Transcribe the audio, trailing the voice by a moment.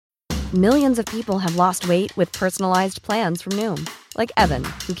Millions of people have lost weight with personalized plans from Noom. Like Evan,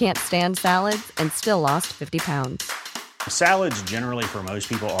 who can't stand salads and still lost 50 pounds. Salads generally for most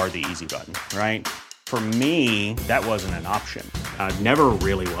people are the easy button, right? For me, that wasn't an option. I never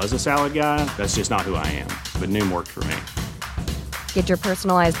really was a salad guy. That's just not who I am. But Noom worked for me. Get your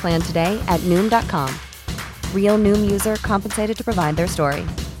personalized plan today at Noom.com. Real Noom user compensated to provide their story.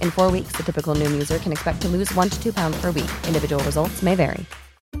 In 4 weeks, the typical Noom user can expect to lose 1 to 2 pounds per week. Individual results may vary.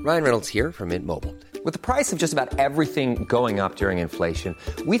 Ryan Reynolds here from Mint Mobile. With the price of just about everything going up during inflation,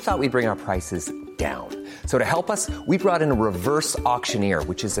 we thought we'd bring our prices down. So to help us, we brought in a reverse auctioneer,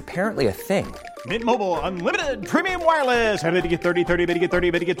 which is apparently a thing. Mint Mobile Unlimited Premium Wireless. How to get 30, 30, how to get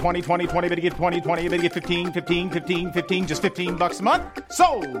 30, how to get 20, 20, 20, how to get 20, 20, how to get 15, 15, 15, 15, just $15 a month?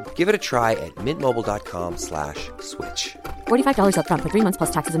 Sold! Give it a try at mintmobile.com/switch. $45 up front for 3 months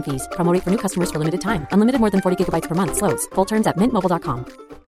plus taxes and fees. Promo rate for new customers for limited time. Unlimited more than 40 gigabytes per month. Slows full terms at mintmobile.com.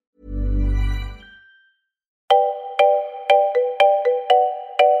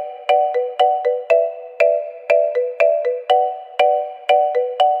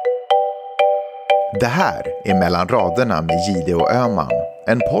 Det här är Mellan raderna med Gide och Öman,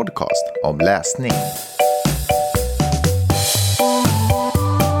 en podcast om läsning.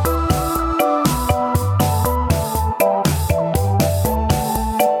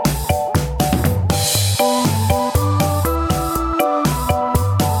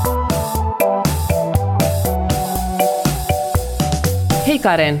 Hej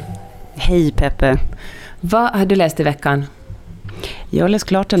Karin. Hej Peppe. Vad har du läst i veckan? Jag har läst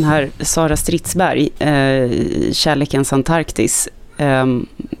klart den här Sara Stridsberg, Kärlekens Antarktis,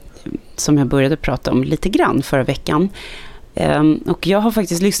 som jag började prata om lite grann förra veckan. Och jag har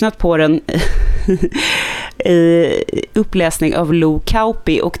faktiskt lyssnat på den i uppläsning av Lo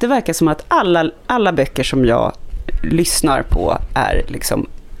Kauppi, och det verkar som att alla böcker som jag lyssnar på är liksom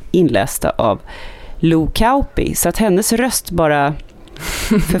inlästa av Lo Kauppi, så att hennes röst bara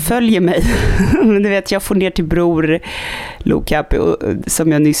förföljer mig. Men du vet, jag får ner till bror Lo Kauppi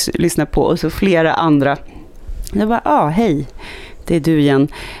som jag nyss lyssnade på, och så flera andra. Jag bara, hej, det är du igen.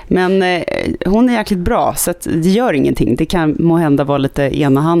 Men hon är jäkligt bra, så att det gör ingenting. Det kan må hända vara lite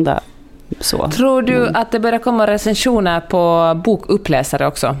enahanda så. Tror du att det börjar komma recensioner på bokuppläsare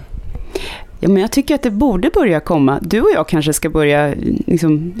också? Ja, men jag tycker att det borde börja komma. Du och jag kanske ska börja,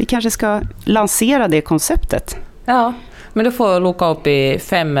 liksom, vi kanske ska lansera det konceptet. Ja, men då får Lo Kauppi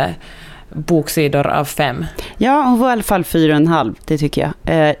 5 boksidor av 5. Ja, hon var i alla fall 4,5, det tycker jag.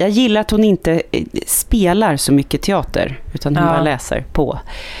 Jag gillar att hon inte spelar så mycket teater, utan hon bara läser på.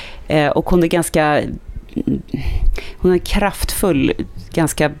 Och hon är hon är kraftfull,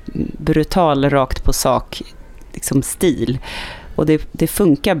 ganska brutal, rakt på sak liksom stil. Och det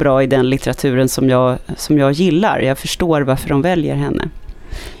funkar bra i den litteraturen som jag gillar. Jag förstår varför de väljer henne.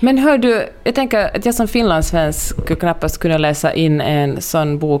 Men hör du, jag tänker att jag som finlandssvensk skulle knappast kunna läsa in en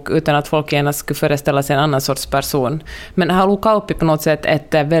sån bok utan att folk gärna skulle föreställa sig en annan sorts person. Men har Lo Kauppi på något sätt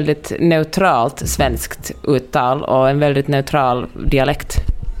ett väldigt neutralt svenskt uttal och en väldigt neutral dialekt?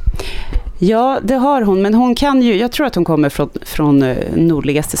 Ja, det har hon, men hon kan ju, jag tror att hon kommer från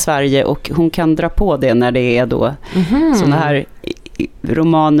nordligaste Sverige, och hon kan dra på det när det är då såna här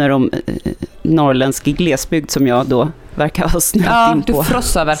romaner om norrländsk glesbygd som jag då verkar ha snöat in på. Ja, du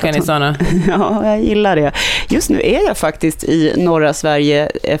frossar verkligen i såna. Ja, jag gillar det. Just nu är jag faktiskt i norra Sverige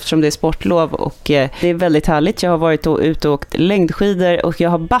eftersom det är sportlov, och det är väldigt härligt. Jag har varit ute och åkt längdskidor, och jag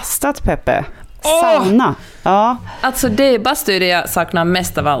har bastat, Peppe. Sauna. Ja. Alltså det är bastu det jag saknar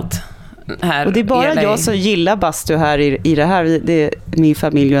mest av allt. Här, och det är bara jag som gillar bastu här i det här. Det är min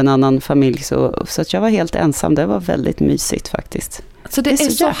familj och en annan familj, så att jag var helt ensam. Det var väldigt mysigt faktiskt. Så det är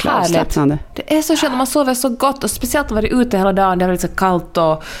så härligt. Det är så skönt, man sover så gott, och speciellt att vara ute hela dagen. Det är väldigt så kallt,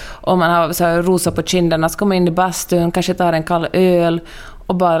 och man har så här rosa på kinderna. Så kommer in i bastun, kanske tar en kall öl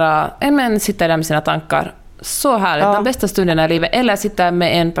och bara sitter där med sina tankar. Så härligt, den bästa stunden i livet. Eller sitta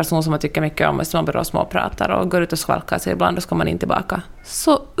med en person som man tycker mycket om, och som man börjar småpratar och går ut och skvalkar sig ibland, och så kommer man in tillbaka.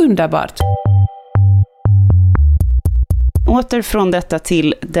 Så underbart. Åter från detta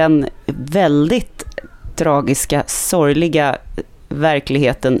till den väldigt tragiska, sorgliga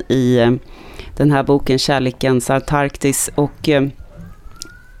verkligheten i den här boken Kärlekens Antarktis. Och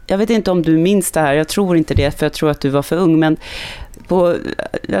jag vet inte om du minns det här, jag tror inte det, för jag tror att du var för ung, men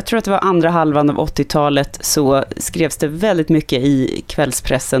jag tror att det var andra halvan av 80-talet så skrevs det väldigt mycket i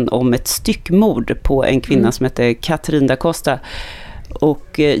kvällspressen om ett styckmord på en kvinna som hette Katrin da Costa.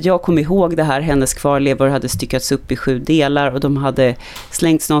 Och jag kom ihåg det här, hennes kvarlevor hade styckats upp i 7 delar och de hade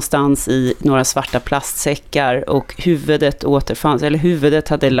slängts någonstans i några svarta plastsäckar och huvudet återfanns, eller huvudet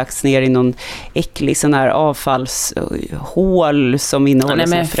hade lagts ner i någon äcklig sån här avfallshål som innehåller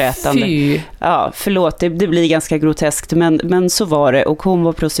sin frätande. Fy. Ja, förlåt, det blir ganska groteskt, men så var det. Och hon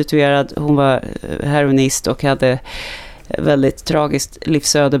var prostituerad, hon var heroinist och hade väldigt tragiskt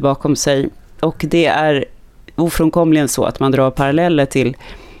livsöde bakom sig. Och det är ofrånkomligen så att man drar paralleller till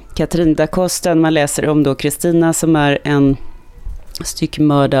Katrin da Costa. Man läser om då Kristina som är en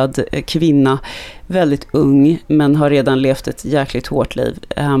styckmördad kvinna, väldigt ung men har redan levt ett jäkligt hårt liv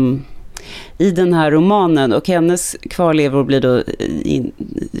i den här romanen, och hennes kvarlevor blir då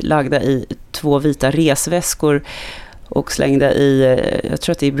lagda i 2 vita resväskor och slängda i, jag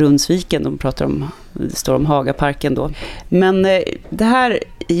tror att det är i Brunnsviken de pratar om, det står om Hagaparken då. Men det här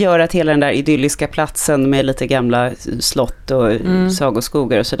gör att hela den där idylliska platsen med lite gamla slott och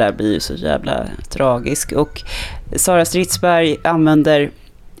sagoskogar och sådär blir ju så jävla tragisk. Och Sara Stridsberg använder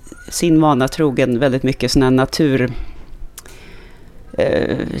sin vana trogen väldigt mycket sån här natur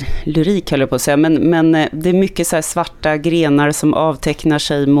lyrik, höll jag på att säga, men det är mycket så här svarta grenar som avtecknar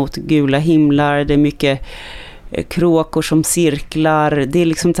sig mot gula himlar, det är mycket kråkor som cirklar, det är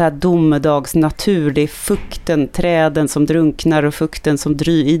liksom så här domedagsnatur, det är fukten, träden som drunknar och fukten som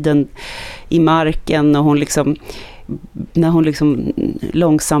dryden i marken, och hon liksom, när hon liksom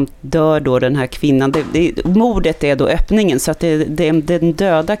långsamt dör då, den här kvinnan, mordet är då öppningen, så att det är den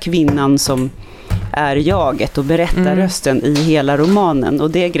döda kvinnan som är jaget och berättarrösten i hela romanen,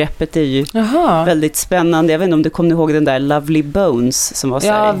 och det greppet är ju väldigt spännande. Jag vet inte om du kommer ihåg den där Lovely Bones som var så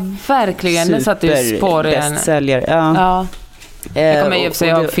här, verkligen, den satt ju spår i en bestsäljare. Ja. Jag kommer ju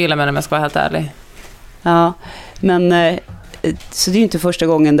ihåg filmen om jag ska vara helt ärlig. Ja, men så det är ju inte första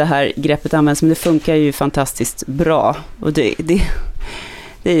gången det här greppet används, men det funkar ju fantastiskt bra, och det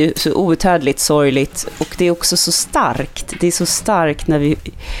är ju så outhärdligt sorgligt, och det är också så starkt. Det är så starkt när vi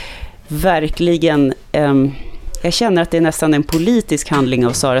verkligen, jag känner att det är nästan en politisk handling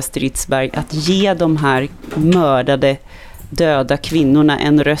av Sara Stridsberg att ge de här mördade, döda kvinnorna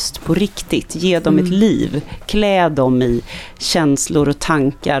en röst på riktigt. Ge dem ett liv, klä dem i känslor och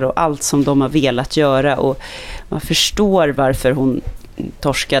tankar och allt som de har velat göra, och man förstår varför hon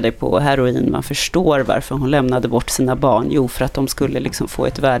torskade på heroin, man förstår varför hon lämnade bort sina barn, jo för att de skulle liksom få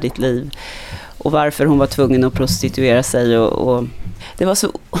ett värdigt liv, och varför hon var tvungen att prostituera sig, och det var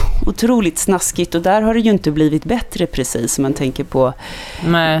så otroligt snaskigt, och där har det ju inte blivit bättre precis, som man tänker på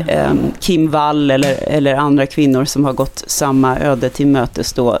Kim Wall eller andra kvinnor som har gått samma öde till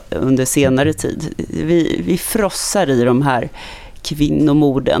mötes då under senare tid. Vi frossar i de här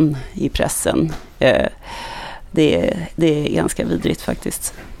kvinnomorden i pressen. Det är ganska vidrigt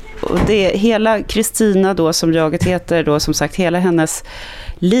faktiskt. Och det hela Kristina då, som jaget heter då, som sagt, hela hennes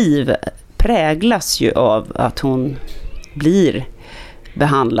liv präglas ju av att hon blir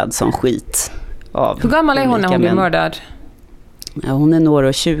behandlad som skit av. Hur gammal är hon när hon blir mördad? Ja, hon är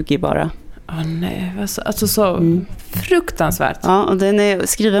några 20 bara. Nej, alltså så fruktansvärt. Ja, och den är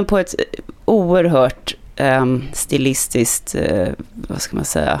skriven på ett oerhört stilistiskt, vad ska man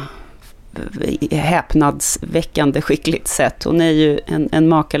säga, häpnadsväckande skickligt sätt. Hon är ju en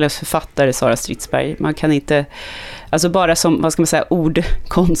makalös författare, Sara Stridsberg. Man kan inte, alltså bara som, vad ska man säga,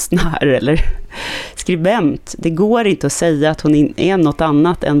 ordkonstnär eller skribent, det går inte att säga att hon är något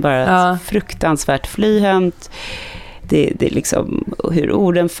annat än bara fruktansvärt flyhänt. Det är liksom hur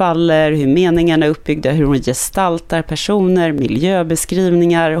orden faller, hur meningarna är uppbyggda, hur hon gestaltar personer,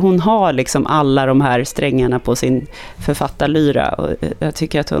 miljöbeskrivningar. Hon har liksom alla de här strängarna på sin författarlyra, och jag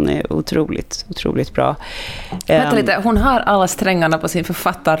tycker att hon är otroligt bra. Vänta lite, hon har alla strängarna på sin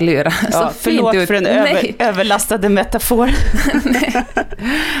författarlyra. Ja, förlåt för en överlastade metafor.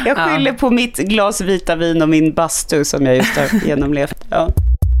 Jag skyller på mitt glas vita vin och min bastu som jag just har genomlevt. Ja.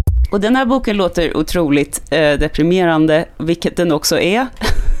 Och den här boken låter otroligt deprimerande, vilket den också är.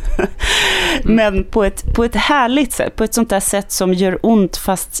 Men på ett härligt sätt, på ett sånt där sätt som gör ont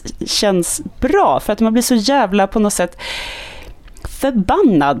fast känns bra. För att man blir så jävla på något sätt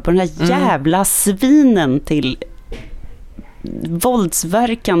förbannad på den här jävla svinen till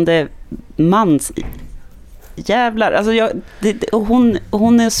våldsverkande mans jävlar. Alltså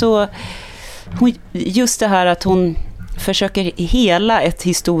hon är så... just det här att hon försöker hela ett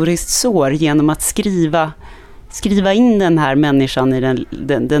historiskt sår genom att skriva in den här människan i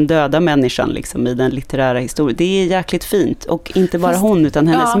den döda människan liksom, i den litterära historien. Det är jäkligt fint. Och inte bara hon, utan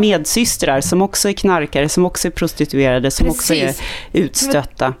hennes medsystrar som också är knarkare, som också är prostituerade, som också är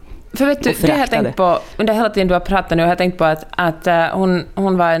utstötta. För vet du, det har jag tänkt på under hela tiden du har pratat nu, jag har tänkt på att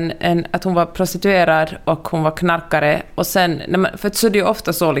hon var att hon var prostituerad och hon var knarkare, och sen för så det är ju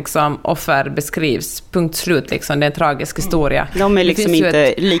ofta så liksom offer beskrivs punkt slut liksom, det är en tragisk historia. De är liksom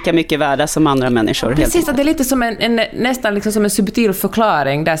inte lika mycket värda som andra människor. Precis, att det är lite som en nästan liksom som en subtil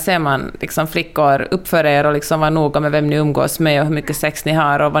förklaring. Där ser man liksom flickor uppför er och liksom var noga med vem ni umgås med och hur mycket sex ni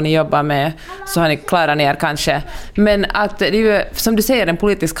har och vad ni jobbar med, så har ni klarat ner kanske. Men att det är ju, som du säger, en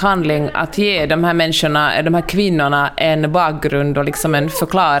politisk handling att ge de här människorna, de här kvinnorna en bakgrund och liksom en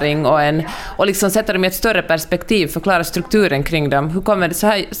förklaring och liksom sätta dem i ett större perspektiv, förklara strukturen kring dem. Hur kommer det,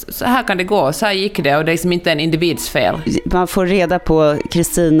 så här kan det gå, så här gick det, och det är liksom inte en individs fel. Man får reda på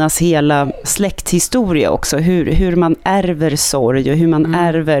Kristinas hela släkthistoria också, hur man ärver sorg och hur man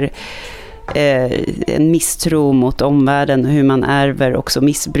ärver en misstro mot omvärlden, hur man ärver också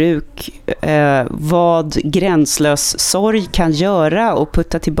missbruk, vad gränslös sorg kan göra och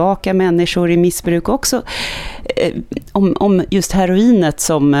putta tillbaka människor i missbruk också, om just heroinet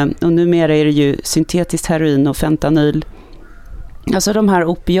som, och numera är det ju syntetiskt heroin och fentanyl. Alltså de här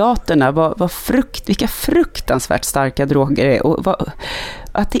opiaterna, vilka fruktansvärt starka droger är, och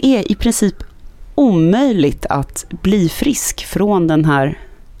att det är i princip omöjligt att bli frisk från den här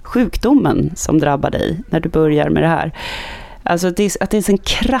sjukdomen som drabbar dig när du börjar med det här. Alltså att det är en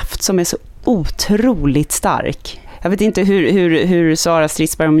kraft som är så otroligt stark. Jag vet inte hur Sara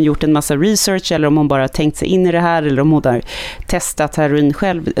Stridsberg har gjort en massa research, eller om hon bara tänkt sig in i det här, eller om hon har testat heroin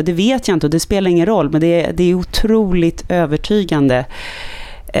själv. Det vet jag inte, och det spelar ingen roll, men det är otroligt övertygande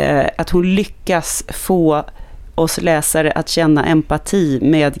att hon lyckas få oss läsare att känna empati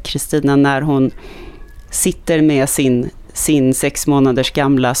med Kristina när hon sitter med sin 6 månaders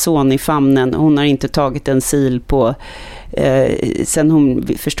gamla son i famnen. Hon har inte tagit en sil på sen hon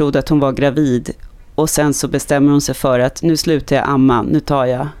förstod att hon var gravid, och sen så bestämmer hon sig för att nu slutar jag amma, nu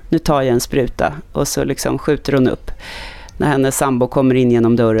tar jag en spruta, och så liksom skjuter hon upp när hennes sambo kommer in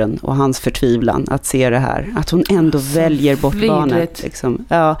genom dörren, och hans förtvivlan att se det här, att hon ändå väljer bort barnet liksom.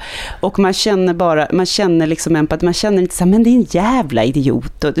 Ja, och man känner liksom empati, man känner inte så här, men det är en jävla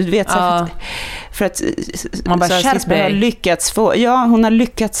idiot, och du vet så här, för att man bara hon har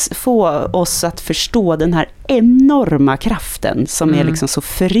lyckats få oss att förstå den här enorma kraften som är liksom så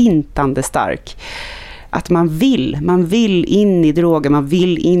förintande stark. Att man vill in i droger, man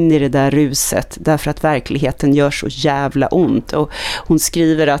vill in i det där ruset, därför att verkligheten gör så jävla ont. Och hon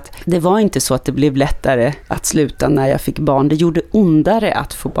skriver att det var inte så att det blev lättare att sluta när jag fick barn. Det gjorde ondare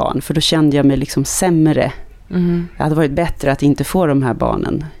att få barn, för då kände jag mig liksom sämre. Det hade varit bättre att inte få de här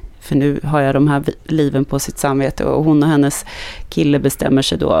barnen, för nu har jag de här liven på sitt samvete. Och hon och hennes kille bestämmer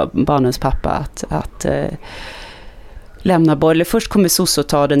sig då, barnens pappa, att lämna barn. Eller först kommer Soso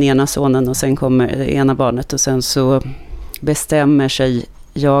ta den ena sonen, och sen kommer det ena barnet, och sen så bestämmer sig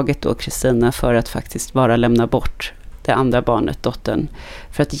jaget då, Kristina, för att faktiskt bara lämna bort det andra barnet, dottern,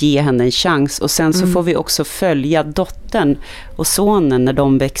 för att ge henne en chans. Och sen så får vi också följa dottern och sonen när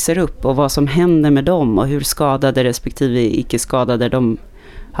de växer upp, och vad som händer med dem, och hur skadade respektive icke skadade de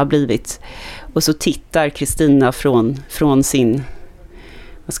har blivit. Och så tittar Kristina från sin,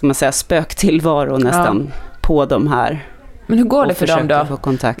 vad ska man säga, spöktillvaro nästan på de här. Men hur går det för dem då? Få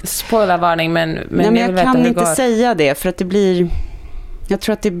kontakt. Spoilervarning, men jag kan inte säga det, för att det blir, jag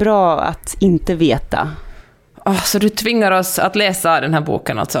tror att det är bra att inte veta. Så du tvingar oss att läsa den här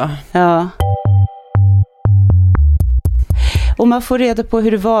boken alltså? Ja. Och man får reda på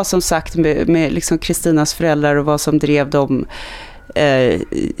hur det var, som sagt, med liksom Kristinas föräldrar, och vad som drev dem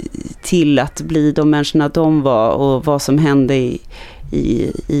till att bli de människorna de var, och vad som hände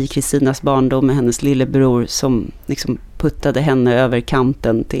i Kristinas barndom med hennes lillebror som liksom puttade henne över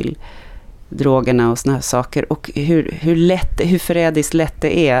kanten till drogerna och såna här saker, och hur förrädiskt lätt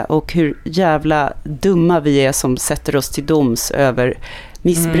det är, och hur jävla dumma vi är som sätter oss till doms över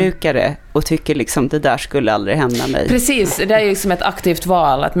missbrukare och tycker liksom det där skulle aldrig hända mig. Precis, det är ju liksom ett aktivt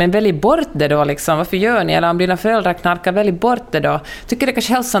val, att men välj bort det då liksom. Varför gör ni? Eller om dina föräldrar knarkar, välj bort det då. Tycker det är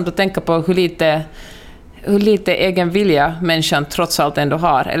kanske hälsosamt att tänka på hur lite egen vilja människan trots allt ändå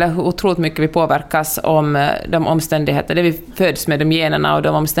har, eller hur otroligt mycket vi påverkas om de omständigheter, det vi föds med, de generna och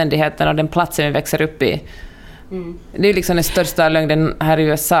de omständigheterna och den platsen vi växer upp i. Det är liksom den största lögnen här i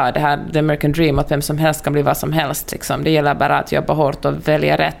USA, det här The American Dream, att vem som helst kan bli vad som helst liksom. Det gäller bara att jobba hårt och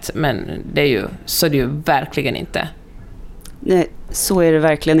välja rätt, men det är ju verkligen inte. Nej, så är det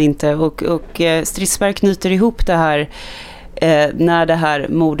verkligen inte, och Stridsberg knyter ihop det här när det här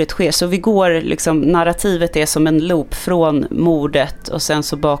mordet sker. Så vi går liksom, narrativet är som en loop från mordet och sen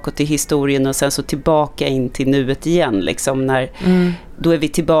så bakåt i historien och sen så tillbaka in till nuet igen liksom, när då är vi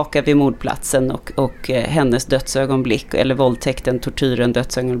tillbaka vid mordplatsen och hennes dödsögonblick, eller våldtäkten, tortyren,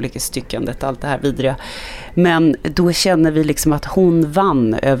 dödsögonblicket, styckandet, allt det här vidriga. Men då känner vi liksom att hon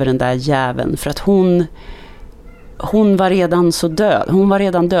vann över den där jäveln, för att hon var redan så död. Hon var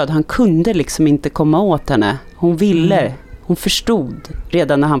redan död. Han kunde liksom inte komma åt henne. Hon ville, hon förstod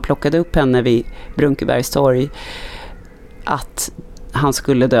redan när han plockade upp henne vid Brunkebergs torg att han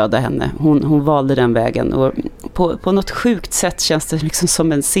skulle döda henne. Hon valde den vägen. Och på något sjukt sätt känns det liksom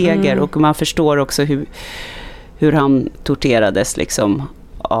som en seger. Och man förstår också hur han torterades liksom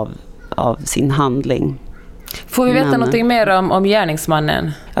av sin handling. Får vi veta någonting mer om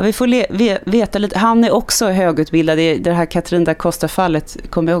gärningsmannen? Ja, vi får veta lite. Han är också högutbildad. Det här Katrin da Costa-fallet,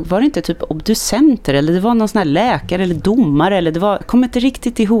 kommer jag ihåg, var det inte typ obducenter, eller det var någon sån här läkare eller domare, eller det var, kommer inte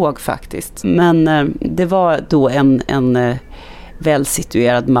riktigt ihåg faktiskt. Men det var då en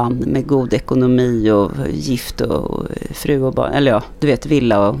välsituerad man med god ekonomi och gift och fru och barn, eller ja, du vet,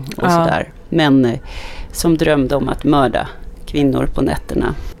 villa och sådär. Men som drömde om att mörda kvinnor på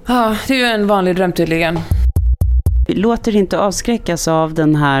nätterna. Ja, det är ju en vanlig dröm tydligen. Vi låter inte avskräckas av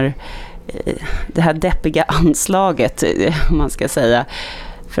det här deppiga anslaget, om man ska säga.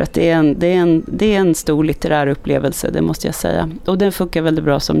 För att det är en stor litterär upplevelse, det måste jag säga. Och den funkar väldigt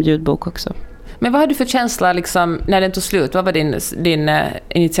bra som ljudbok också. Men vad hade du för känsla liksom, när den tog slut? Vad var din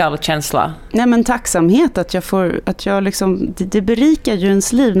initiala känsla? Nej, men tacksamhet att jag liksom, det berikar ju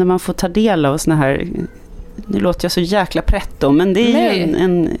ens liv när man får ta del av såna här. Nu låter jag så jäkla pretto, men det är ju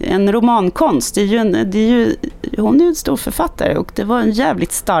en romankonst. Hon är ju en stor författare och det var en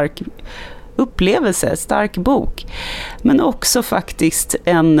jävligt stark upplevelse, stark bok. Men också faktiskt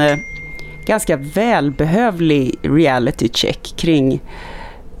en ganska välbehövlig reality check kring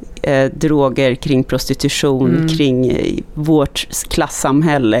droger, kring prostitution, kring vårt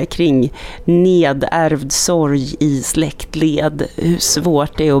klassamhälle, kring nedärvd sorg i släktled, hur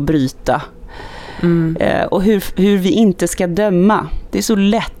svårt det är att bryta. Och hur vi inte ska döma. Det är så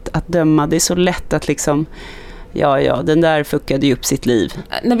lätt att döma, det är så lätt att liksom den där fuckade ju upp sitt liv.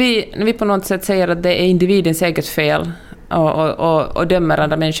 När vi på något sätt säger att det är individens eget fel och dömer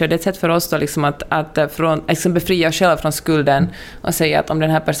andra människor, det är ett sätt för oss då liksom att liksom befria oss själva från skulden och säga att om den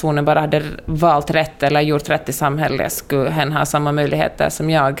här personen bara hade valt rätt eller gjort rätt i samhället skulle hen ha samma möjligheter som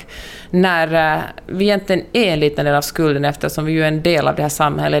jag. När vi egentligen är en liten del av skulden, eftersom vi ju är en del av det här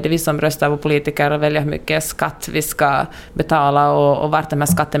samhället. Det är vi som röstar på politiker och väljer hur mycket skatt vi ska betala och vart de här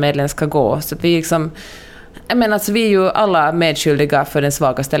skattemedlen ska gå. Så att vi liksom, vi är ju alla medskyldiga för den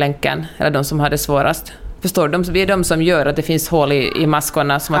svagaste länken, eller de som har det svårast. Förstår du? Vi är de som gör att det finns hål i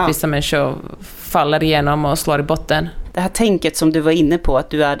maskorna, som att vissa människor faller igenom och slår i botten. Det här tänket som du var inne på, att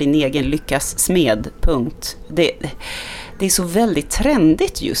du är din egen lyckas smed, punkt. Det är så väldigt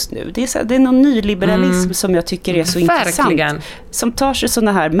trendigt just nu. Det är någon nyliberalism som jag tycker är så intressant. Som tar sig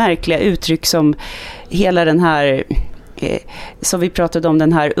såna här märkliga uttryck som hela den här, som vi pratade om,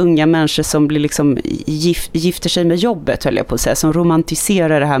 den här unga människor som blir liksom gifter sig med jobbet, höll jag på att säga, som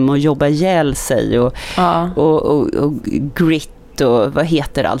romantiserar det här med att jobba ihjäl sig och grit och vad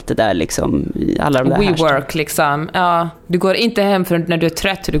heter allt det där liksom, alla de där WeWork liksom. Ja, du går inte hem för när du är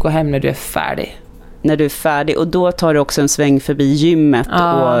trött, du går hem när du är färdig. När du är färdig, och då tar du också en sväng förbi gymmet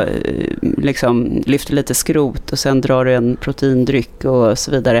och liksom lyfter lite skrot och sen drar du en proteindryck och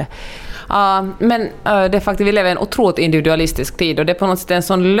så vidare. Ja, men det är faktiskt, vi lever i en otroligt individualistisk tid, och det är på något sätt en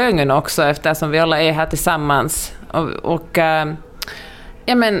sån lögn också, eftersom vi alla är här tillsammans. Och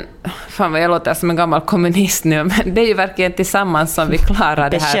fan vad jag låter som en gammal kommunist nu, men det är ju verkligen tillsammans som vi klarar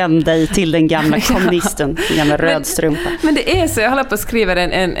det här. Bekänn dig till den gamla kommunisten, den gamla rödstrumpa. Men det är så, jag håller på att skriva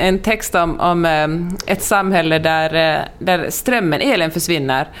en text om ett samhälle där strömmen, elen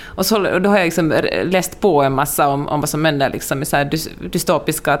försvinner, och då har jag liksom läst på en massa om vad som händer liksom, i så här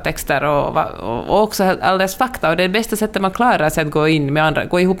dystopiska texter och också alldeles fakta, och det är det bästa sättet man klarar sig att gå in med andra,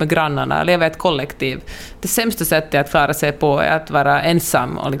 gå ihop med grannarna, leva i ett kollektiv. Det sämsta sättet att klara sig på är att vara ensam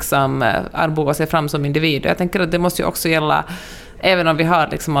och liksom arboga sig fram som individ. Jag tänker att det måste ju också gälla, även om vi har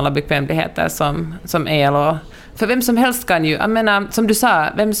liksom alla bekvämligheter som el, och för vem som helst kan ju, jag menar, som du sa,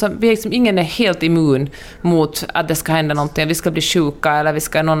 ingen är helt immun mot att det ska hända någonting, vi ska bli sjuka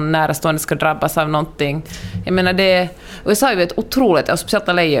eller någon närstående ska drabbas av någonting. Jag menar, USA är ju ett otroligt, och speciellt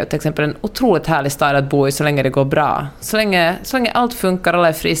LA är till exempel en otroligt härlig stad att bo i så länge det går bra. Så länge allt funkar, alla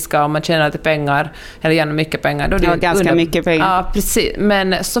är friska och man tjänar lite pengar, eller gärna mycket pengar. Då är det ganska mycket pengar. Ja, precis.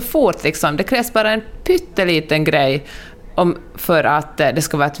 Men så fort liksom, det krävs bara en pytteliten grej för att det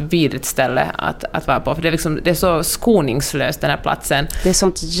ska vara ett vidrigt ställe att vara på. För det är så skoningslöst, den här platsen. Det är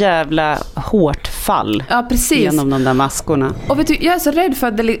sånt jävla hårt fall genom de där maskorna. Och vet du, jag är så rädd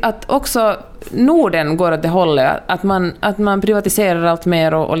för att också Norden går åt det hållet, att man privatiserar allt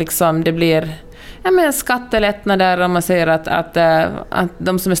mer och liksom det blir skattelättnader, och man säger att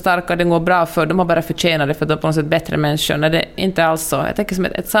de som är starka, det går bra för, de har bara förtjänat det för att de är på något sätt bättre människor. Nej, det är inte alls så. Jag tänker som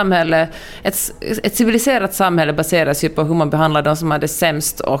ett samhälle, ett civiliserat samhälle baseras ju på hur man behandlar de som har det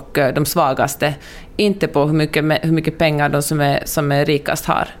sämst och de svagaste, inte på hur mycket pengar de som är rikast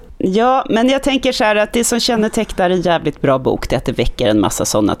har. Ja, men jag tänker så här att det som kännetecknar en jävligt bra bok, det är att det väcker en massa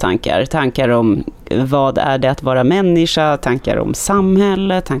sådana tankar. Tankar om vad är det att vara människa, tankar om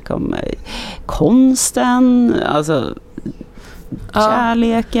samhälle, tankar om konsten, alltså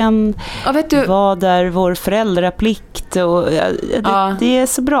kärleken, vet du, vad är vår föräldraplikt, och det är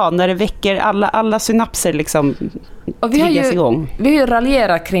så bra när det väcker alla synapser liksom. Och vi har ju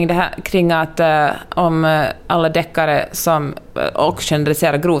raljerat kring det här, kring att om alla deckare som, och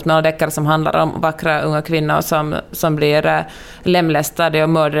generaliserar grovt, alla deckare som handlar om vackra unga kvinnor som blir lemlästade och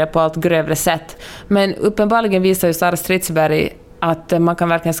mördade på allt grövre sätt. Men uppenbarligen visar ju Sara Stridsberg att man kan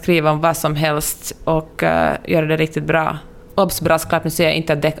verkligen skriva om vad som helst och göra det riktigt bra. Obs, brasklapp, nu säger jag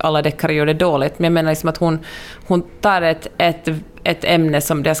inte att alla deckare gör det dåligt, men jag menar liksom att hon tar ett ämne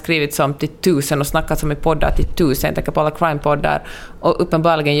som det har skrivits om till 1000 och snackats om i poddar till 1000, jag tänker på alla crime-poddar, och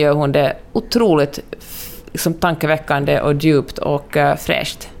uppenbarligen gör hon det otroligt liksom tankeväckande och djupt och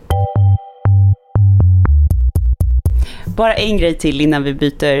fräscht. Bara en grej till innan vi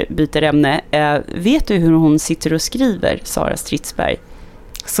byter ämne. Vet du hur hon sitter och skriver, Sara Stridsberg?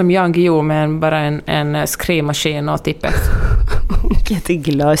 Som Jan Guillou med bara en skrivmaskin och tippet. Och ett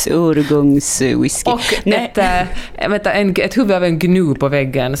glas årgångswhisky. Och ett huvud av en gnu på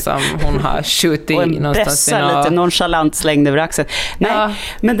väggen som hon har skjutit och någonstans. Och en pressa lite nonchalant slängd över axeln. Nej, ja.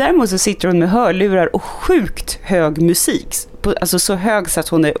 Men däremot så sitter hon med hörlurar och sjukt hög musik. Alltså så hög så att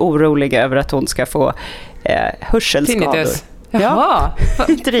hon är orolig över att hon ska få hörselskador. Tinnitus. Jaha,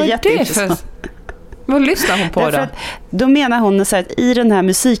 inte det jätteintressant. Vad lyssnar hon på då? Då menar hon så här att i den här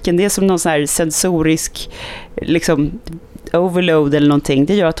musiken, det är som någon så här sensorisk liksom overload eller någonting.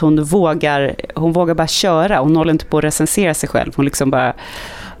 Det gör att hon vågar bara köra. Hon håller inte på att recensera sig själv. Hon liksom bara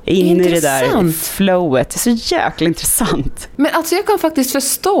in i det där flowet. Det är så jäkla intressant. Men alltså jag kan faktiskt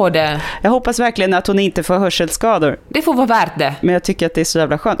förstå det. Jag hoppas verkligen att hon inte får hörselskador. Det får vara värt det. Men jag tycker att det är så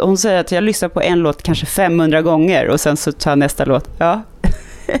jävla skönt. Och hon säger att jag lyssnar på en låt kanske 500 gånger och sen så tar nästa låt. Ja.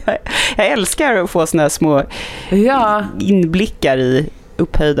 Jag älskar att få såna här små inblickar i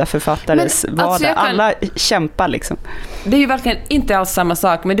upphöjda författares vardag. Alltså alla kämpar liksom. Det är ju verkligen inte alls samma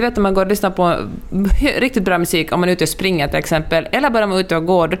sak, men du vet om man går och lyssnar på riktigt bra musik, om man är ute och springer till exempel, eller bara man är ute och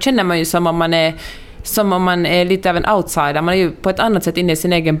går, då känner man ju som om man är lite av en outsider. Man är ju på ett annat sätt inne i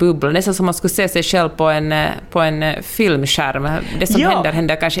sin egen bubbla. Nästan som man skulle se sig själv på en filmskärm. Det som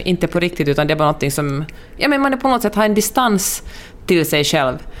händer kanske inte på riktigt, utan det är bara någonting som... Ja, men man är på något sätt har en distans till sig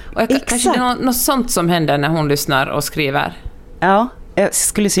själv. Och kanske det är något sånt som händer när hon lyssnar och skriver. Ja. Jag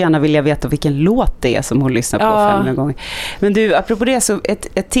skulle så gärna vilja veta vilken låt det är som hon lyssnar på 500 gånger. Men du, apropå det, så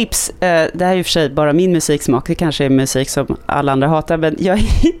ett tips. Det här är i och för sig bara min musiksmak. Det kanske är musik som alla andra hatar. Men jag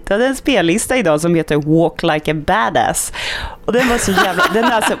hittade en spellista idag som heter Walk Like a Badass. Och den var så jävla... Den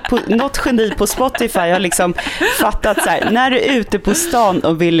är alltså något geni på Spotify har liksom fattat så här. När du är ute på stan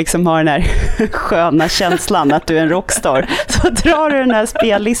och vill liksom ha den här sköna känslan att du är en rockstar, så drar du den här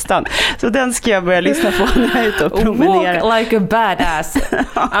spellistan. Så den ska jag börja lyssna på när jag är ute och promenerar. Walk Like a Badass.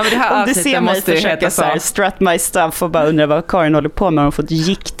 Ja, det här om du ser mig försöka så här, strut my stuff och bara undrar vad Karin håller på med, har hon fått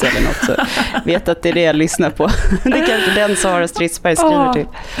gikt eller något, så vet att det är det jag lyssnar på. Det är kanske den Sara Stridsberg skriver till.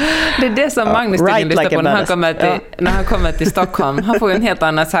 Det är det som Magnus right lyssnar like på när han kommer till Stockholm. Han får ju en helt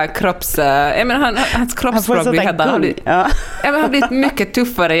annan så här hans kroppsspråk blir helt annan. Han har blivit mycket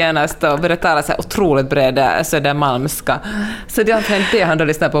tuffare genast och börjar tala så här otroligt breda, så där malmska. Så det är det han då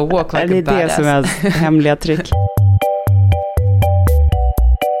lyssnar på, Walk Like a Badass. Det är det som är hemliga trick.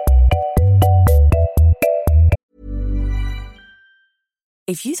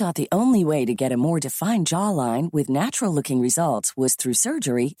 If you thought the only way to get a more defined jawline with natural-looking results was through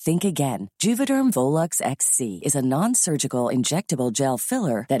surgery, think again. Juvederm Volux XC is a non-surgical injectable gel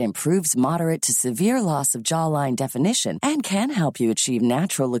filler that improves moderate to severe loss of jawline definition and can help you achieve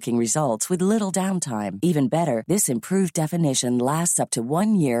natural-looking results with little downtime. Even better, this improved definition lasts up to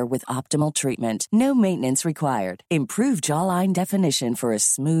 1 year with optimal treatment. No maintenance required. Improve jawline definition for a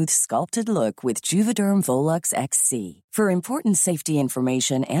smooth, sculpted look with Juvederm Volux XC. For important safety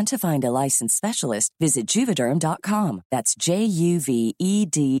information and to find a licensed specialist, visit Juvederm.com. That's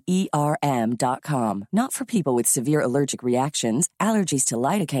JUVEDERM.com. Not for people with severe allergic reactions, allergies to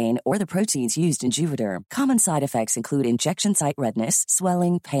lidocaine, or the proteins used in Juvederm. Common side effects include injection site redness,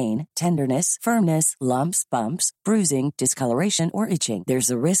 swelling, pain, tenderness, firmness, lumps, bumps, bruising, discoloration, or itching. There's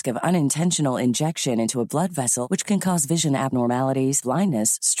a risk of unintentional injection into a blood vessel, which can cause vision abnormalities,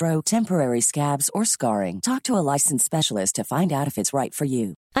 blindness, stroke, temporary scabs, or scarring. Talk to a licensed specialist to find out if it's right for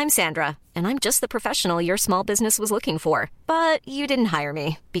you. I'm Sandra, and I'm just the professional your small business was looking for. But you didn't hire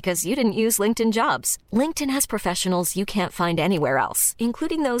me because you didn't use LinkedIn Jobs. LinkedIn has professionals you can't find anywhere else,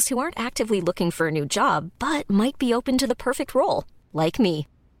 including those who aren't actively looking for a new job, but might be open to the perfect role, like me.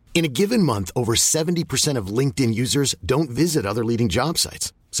 In a given month, over 70% of LinkedIn users don't visit other leading job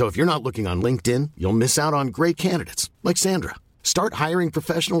sites. So if you're not looking on LinkedIn, you'll miss out on great candidates, like Sandra. Start hiring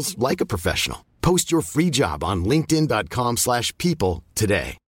professionals like a professional. Post your free job on linkedin.com/people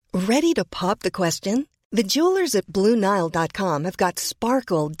today. Ready to pop the question? The jewelers at BlueNile.com have got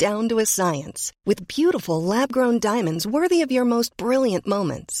sparkle down to a science with beautiful lab-grown diamonds worthy of your most brilliant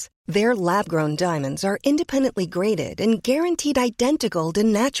moments. Their lab-grown diamonds are independently graded and guaranteed identical to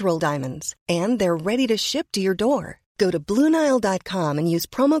natural diamonds, and they're ready to ship to your door. Go to BlueNile.com and use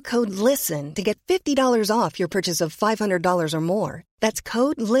promo code LISTEN to get $50 off your purchase of $500 or more. That's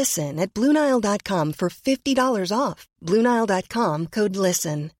code LISTEN at BlueNile.com for $50 off. BlueNile.com, code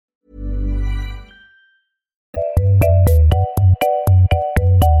LISTEN.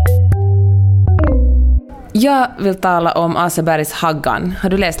 Jag vill tala om Asebergs Haggan. Har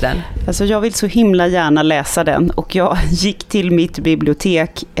du läst den? Alltså jag vill så himla gärna läsa den, och jag gick till mitt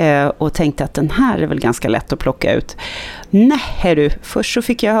bibliotek och tänkte att den här är väl ganska lätt att plocka ut. Nej du, först så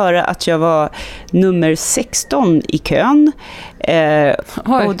fick jag höra att jag var nummer 16 i kön.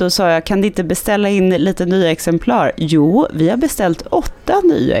 Och då sa jag, kan du inte beställa in lite nya exemplar? Jo, vi har beställt 8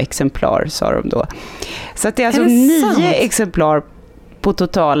 nya exemplar, sa de då. Så att det är alltså 9 exemplar på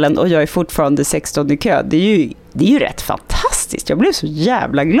totalen, och jag är fortfarande 16 i kö. Det är ju rätt fantastiskt. Jag blev så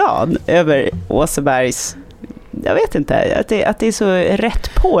jävla glad över Åsebergs, jag vet inte, att det är så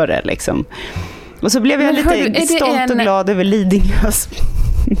rätt på det liksom. Och så blev jag lite stolt och glad över Lidingös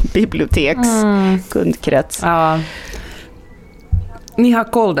biblioteks kundkrets. Ja. Ni har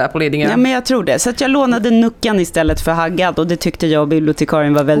koll där på Lidingö. Ja, men jag tror det. Så att jag lånade Nuckan istället för Haggan, och det tyckte jag och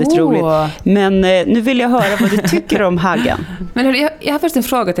bibliotekarien var väldigt roligt. Men nu vill jag höra vad du tycker om Haggan. Men jag har först en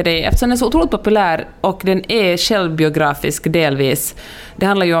fråga till dig. Eftersom den är så otroligt populär och den är självbiografisk delvis. Det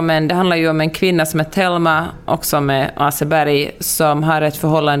handlar ju om en kvinna som är Thelma, också med Aseberg, som har ett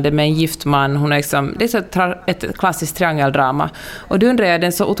förhållande med en gift man. Hon är liksom, det är ett klassiskt triangeldrama. Och då undrar jag, den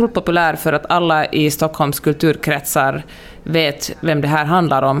är så otroligt populär för att alla i Stockholms kulturkretsar vet vem det här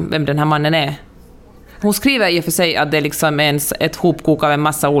handlar om, vem den här mannen är. Hon skriver i och för sig att det liksom är ett hopkok av en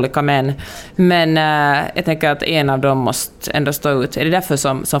massa olika män, men jag tänker att en av dem måste ändå stå ut. Är det därför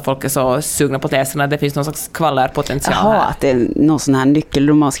som folk är så sugna på att läsa den, att det finns någon slags kvallerpotential här? Jaha, att det är någon sån här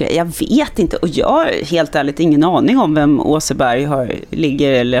nyckelromansk. Jag vet inte, och jag har helt ärligt ingen aning om vem Åseberg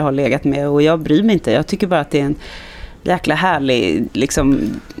ligger eller har legat med, och jag bryr mig inte. Jag tycker bara att det är en jäkla härlig liksom.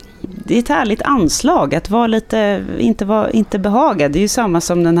 Det är ett härligt anslag att vara lite, inte behagad. Det är ju samma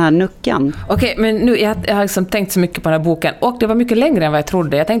som den här Nuckan. Okej, men nu jag har liksom tänkt så mycket på den här boken, och det var mycket längre än vad jag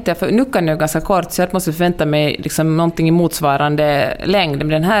trodde. Jag tänkte, för Nuckan är ganska kort, så jag måste förvänta mig liksom någonting i motsvarande längd. Men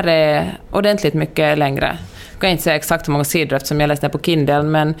den här är ordentligt mycket längre. Jag kan inte säga exakt hur många sidor eftersom jag läste den på Kindle,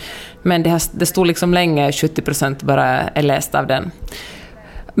 men det stod liksom länge, 70% bara är läst av den.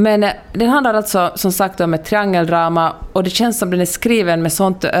 Men den handlar alltså som sagt om ett triangeldrama, och det känns som den är skriven med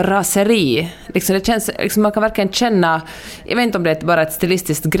sånt raseri. Liksom det känns, liksom man kan verkligen känna, jag vet inte om det är bara ett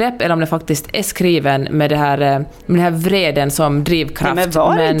stilistiskt grepp eller om det faktiskt är skriven med det här vreden som drivkraft. Ja, men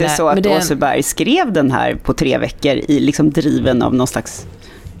var det inte så att Åseberg skrev den här på 3 veckor i liksom driven av någon slags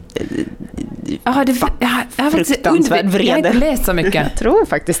jag har inte läst så mycket. Jag tror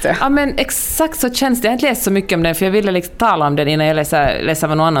faktiskt det. Ja, men exakt så känns det. Jag har inte läst så mycket om den, för jag ville liksom tala om den innan jag läser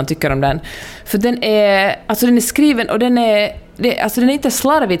vad någon annan tycker om den. För den är skriven, och den är inte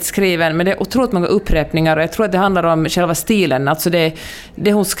slarvigt skriven, men det är otroligt många upprepningar, och jag tror att det handlar om själva stilen. Alltså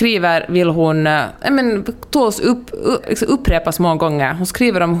det hon skriver vill hon tåls upprepas många gånger. Hon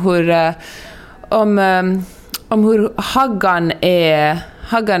skriver om hur Haggan är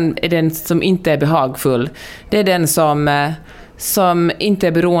den som inte är behagfull. Det är den som som inte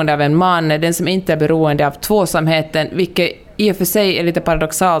är beroende av en man, den som inte är beroende av tvåsamheten, vilket i och för sig är lite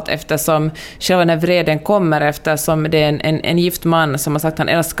paradoxalt eftersom själva när vreden kommer, eftersom det är en gift man som har sagt att han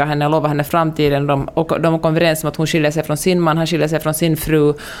älskar henne och lovar henne framtiden, och de kom överens om att hon skiljer sig från sin man, han skiljer sig från sin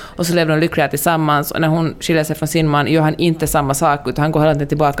fru, och så lever de lyckliga tillsammans, och när hon skiljer sig från sin man gör han inte samma sak, utan han går hela tiden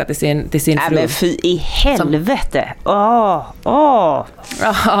tillbaka till sin fru. Men fy i helvete!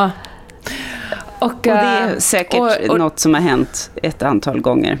 Och det är säkert något som har hänt ett antal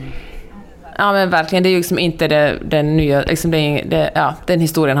gånger. Ja, men verkligen, det är ju liksom inte den nya, liksom den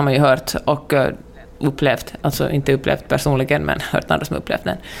historien har man ju hört och upplevt, alltså inte upplevt personligen, men hört andra som upplevt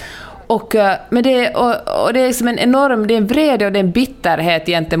den. Men det är liksom det är en vrede och det är en bitterhet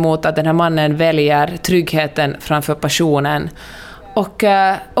gentemot att den här mannen väljer tryggheten framför passionen. Och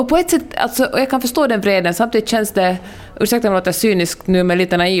på ett sätt, alltså, och jag kan förstå den vreden, samtidigt känns det, ursäkta mig låter cyniskt nu, men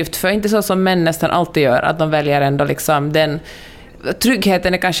lite naivt, för inte så som män nästan alltid gör, att de väljer ändå liksom den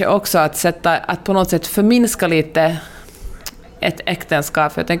tryggheten är kanske också att på något sätt förminska lite ett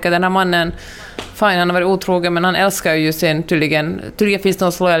äktenskap. Jag tänker att den här mannen, han har varit otrogen, men han älskar ju tydligen finns det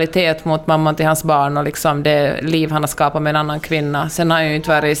någon lojalitet mot mamman till hans barn och liksom det liv han har skapat med en annan kvinna. Sen har han ju inte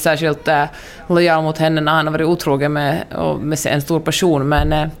varit särskilt lojal mot henne när han har varit otrogen med en stor person,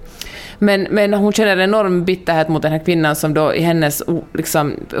 men hon känner en enorm bitterhet mot den här kvinnan som då i hennes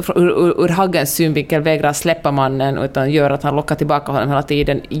liksom, ur Haggens synvinkel vägrar släppa mannen, utan gör att han lockar tillbaka honom hela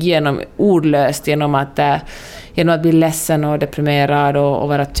tiden genom ordlöst, genom att bli ledsen och deprimerad och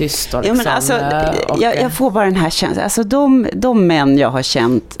vara tyst. Och liksom, men alltså, jag får bara den här känslan. Alltså de män jag har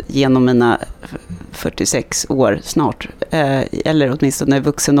känt genom mina 46 år snart, eller åtminstone i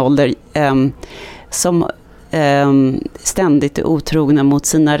vuxen ålder, som ständigt är otrogna mot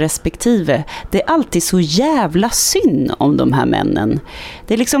sina respektive. Det är alltid så jävla synd om de här männen.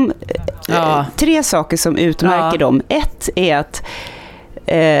 Det är liksom 3 saker som utmärker dem. Ett är att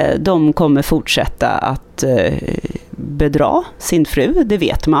de kommer fortsätta att bedra sin fru, det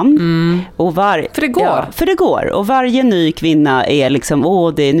vet man. Och för det går. Ja, för det går. Och varje ny kvinna är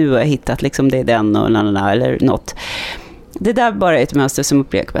liksom, det är nu jag har hittat liksom, det är den och eller något. Det där bara är ett mönster som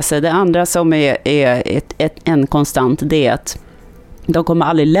upprepar sig. Det andra som är en konstant, det är att de kommer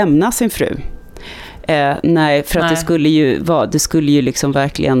aldrig lämna sin fru. Nej, för att det skulle ju liksom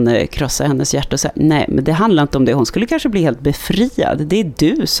verkligen krossa hennes hjärta och säga, nej, men det handlar inte om det. Hon skulle kanske bli helt befriad. Det är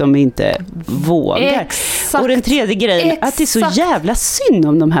du som inte vågar. Exakt. Och den tredje grejen, att det är så jävla synd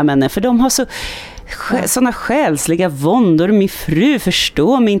om de här männen, för de har såna själsliga våndor. Min fru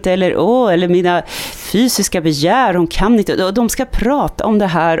förstår mig inte, eller mina fysiska begär, hon kan inte. Och de ska prata om det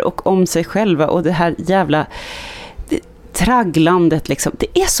här och om sig själva och det här jävla tragglandet liksom.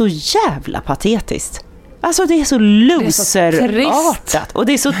 Det är så jävla patetiskt. Alltså det är så loserartat och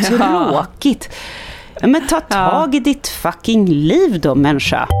det är så tråkigt. Men ta tag i ditt fucking liv då,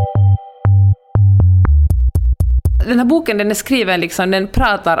 människa. Den här boken, den är skriven liksom, den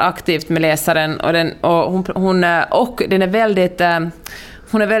pratar aktivt med läsaren och den är väldigt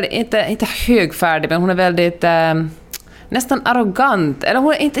hon är väldigt inte högfärdig, men hon är väldigt nästan arrogant, eller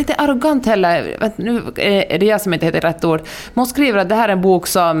hon är inte arrogant heller, nu är det jag som inte heter rätt ord, men hon skriver att det här är en bok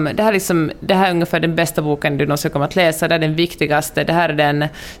som, det här är ungefär den bästa boken du någonsin kommer att läsa, det är den viktigaste, det här är den,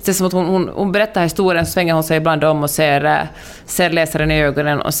 det är som att hon berättar historien, så svänger hon sig ibland om och ser läsaren i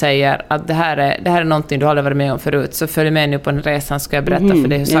ögonen och säger att det här är någonting du aldrig varit med om förut, så följ med nu på den resan, ska jag berätta för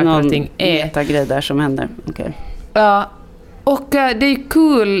dig hur saker och ting är. Det är grej där som händer. Okay. Ja, och det är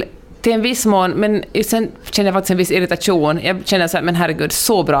kul till en viss mån, men sen känner jag faktiskt en viss irritation. Jag känner så här, men herregud,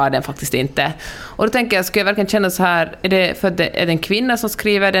 så bra är den faktiskt inte. Och då tänker jag, ska jag verkligen känna så här, är det en kvinna som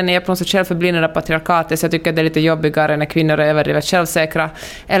skriver den? Är jag på något sätt själv förblindad av patriarkatet, så jag tycker att det är lite jobbigare när kvinnor är överdrivet självsäkra?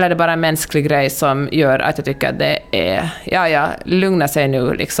 Eller är det bara en mänsklig grej som gör att jag tycker att det är, lugna sig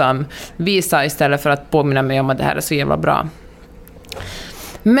nu, liksom. Visa istället för att påminna mig om att det här är så jävla bra.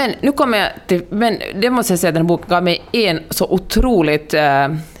 Men nu kommer jag till, men det måste jag säga att den här boken gav mig en så otroligt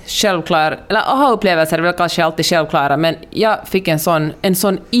självklar, eller aha-upplevelser är väl kanske alltid självklara, men jag fick en sån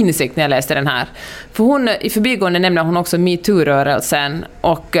insikt när jag läste den här. För hon, i förbigående nämner hon också MeToo-rörelsen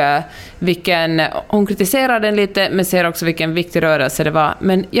och hon kritiserar den lite, men ser också vilken viktig rörelse det var.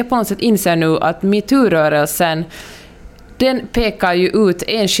 Men jag på något sätt inser nu att MeToo-rörelsen, den pekar ju ut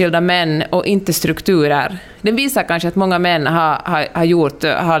enskilda män och inte strukturer. Den visar kanske att många män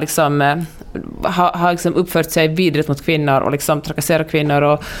har liksom uppfört sig vidrigt mot kvinnor och liksom trakasserat kvinnor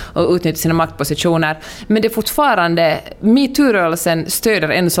och utnyttjat sina maktpositioner. Men det är fortfarande, MeToo-rörelsen stöder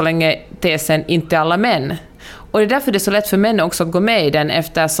än så länge tesen inte alla män. Och det är därför det är så lätt för män också att gå med i den,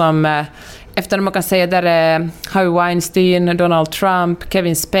 eftersom man kan säga där är Harvey Weinstein, Donald Trump,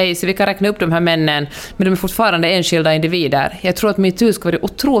 Kevin Spacey, vi kan räkna upp de här männen, men de är fortfarande enskilda individer. Jag tror att MeToo skulle vara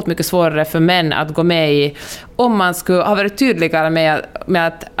otroligt mycket svårare för män att gå med i om man skulle ha varit tydligare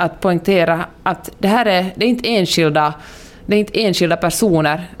med att poängtera att det är inte enskilda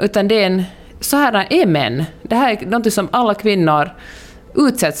personer, utan så här är män. Det här är något som alla kvinnor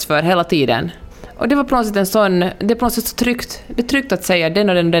utsätts för hela tiden. Och det var på något sätt det är på något sätt så tryggt. Det är tryggt att säga den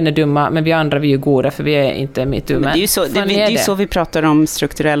och den är dumma, men vi andra vi är goda för vi är inte MeToo. Men det är ju så, det är ju så vi pratar om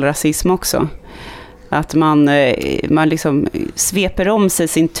strukturell rasism också. Att man liksom sveper om sig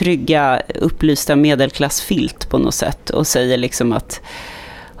sin trygga, upplysta medelklassfilt på något sätt och säger liksom att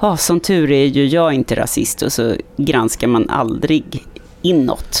som tur är ju jag inte rasist, och så granskar man aldrig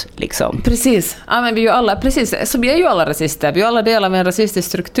inåt liksom. Precis. Ja, men vi är ju alla rasister. Vi är alla delar av en rasistisk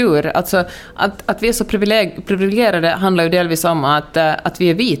struktur. Alltså att vi är så privilegierade handlar ju delvis om att vi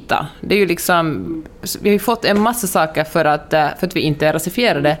är vita. Det är ju liksom, vi har ju fått en massa saker för att vi inte är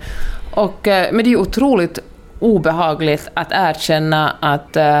rasifierade. Men det är ju otroligt obehagligt att erkänna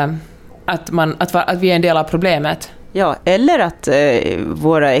att vi är en del av problemet. Ja, eller att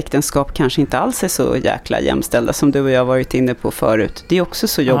våra äktenskap kanske inte alls är så jäkla jämställda som du och jag varit inne på förut. Det är också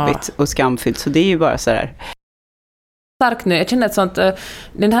så jobbigt och skamfyllt, så det är ju bara så här. Starkt nu. Jag känner ett sånt,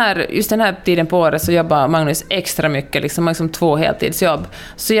 just den här tiden på året så jobbar Magnus extra mycket, liksom 2 heltidsjobb.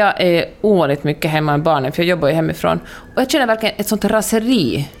 Så jag är oerhört mycket hemma med barnen, för jag jobbar ju hemifrån. Och jag känner verkligen ett sånt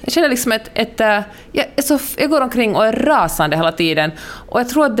raseri. Jag känner liksom jag går omkring och är rasande hela tiden. Och jag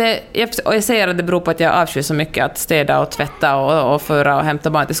tror att jag säger att det beror på att jag avskyr så mycket att städa och tvätta och föra och hämta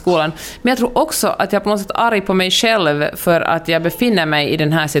barn till skolan. Men jag tror också att jag på något sätt är arg på mig själv för att jag befinner mig i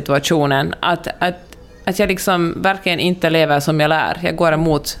den här situationen. Att jag liksom verkligen inte lever som jag lär. Jag går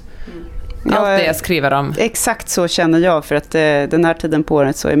emot allt det jag skriver om. Exakt så känner jag, för att den här tiden på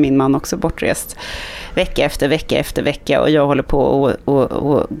året så är min man också bortrest vecka efter vecka efter vecka, och jag håller på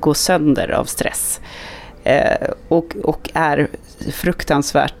att gå sönder av stress. Och är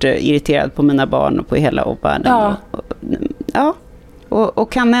fruktansvärt irriterad på mina barn och på hela omvärlden. Ja.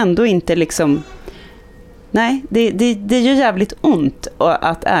 Och kan ändå inte liksom... Nej, det är ju jävligt ont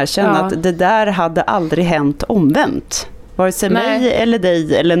att erkänna att det där hade aldrig hänt omvänt. Vare sig mig eller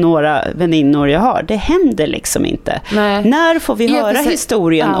dig eller några väninnor jag har. Det händer liksom inte. Nej. När får vi höra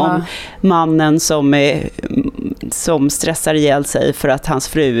historien om mannen som stressar ihjäl sig för att hans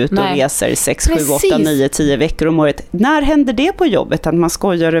fru ut och reser 6, 7, 8, 9, 10 veckor om året? När händer det på jobbet? Att man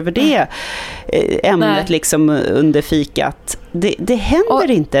skojar över det ämnet liksom under fikat? Det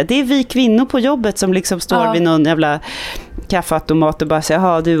händer inte. Det är vi kvinnor på jobbet som liksom står vid någon jävla kaffeautomat och bara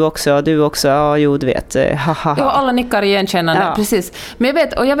säger, du också, ja, jo, du vet, haha. Ja, alla nickar igenkännande, precis. Men jag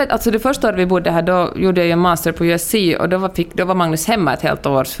vet, alltså det första året vi bodde här, då gjorde jag en master på USC, och då var Magnus hemma ett helt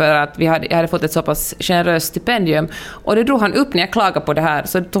år för att jag hade fått ett så pass generöst stipendium, och det drog han upp när jag klagade på det här,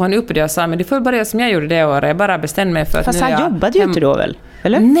 så tog han upp det och sa, men det får börja som jag gjorde det året, jag bara bestämde mig för att fast han jobbade ju inte då väl?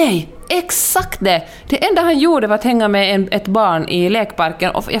 Eller? Nej, exakt det. Det enda han gjorde var att hänga med ett barn i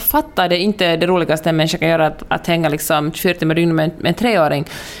lekparken, och jag fattade inte det roligaste en människa kan göra, att hänga liksom 40 timmar dygn med en 3-åring.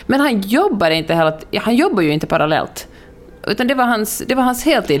 Men han jobbar ju inte parallellt. Utan det var hans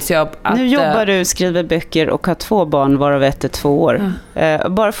heltidsjobb. Nu jobbar du, skriver böcker och har 2 barn, varav ett är 2 år.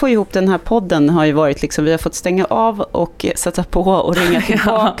 Bara få ihop den här podden har ju varit liksom, vi har fått stänga av och sätta på och ringa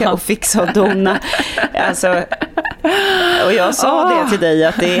tillbaka och fixa och dona. Alltså, och jag sa det till dig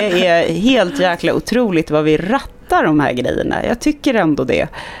att det är helt jäkla otroligt vad vi rattar de här grejerna. Jag tycker ändå det.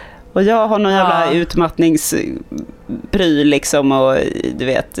 Och jag har någon jävla utmattningspryl liksom, och du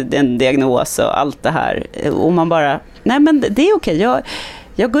vet, den diagnos och allt det här. Och man bara, nej men det är okej.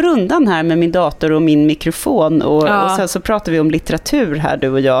 Jag går undan här med min dator och min mikrofon och sen så pratar vi om litteratur här, du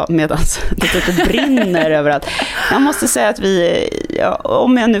och jag, medan det brinner överallt. Jag måste säga att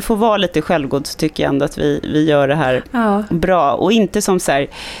om jag nu får vara lite självgod, så tycker jag ändå att vi gör det här bra. Och inte som så här...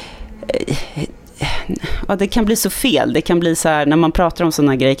 det kan bli så fel. Det kan bli så här, när man pratar om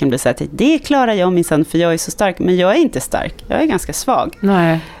sådana grejer kan bli så här, det klarar jag minsann för jag är så stark. Men jag är inte stark. Jag är ganska svag.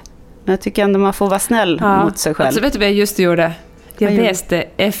 Nej. Men jag tycker ändå man får vara snäll mot sig själv. Alltså, vet du vad jag just gjorde? Jag läste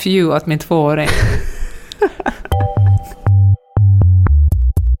FU åt min 2-åring.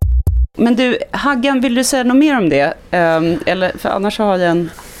 Men du, Haggan, vill du säga något mer om det? Eller, för annars har jag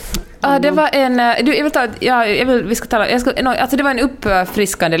Ja, det var det var en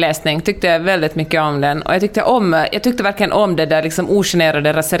uppfriskande läsning. Tyckte jag väldigt mycket om den. Och jag tyckte verkligen om det där liksom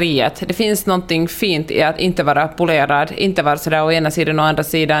ogenerade raseriet. Det finns någonting fint i att inte vara polerad, inte vara sådär å ena sidan och å andra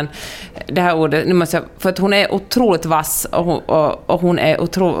sidan. Det här ordet, nu måste jag, för att hon är otroligt vass och hon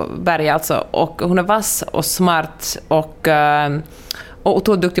är Berg alltså, och hon är vass och smart och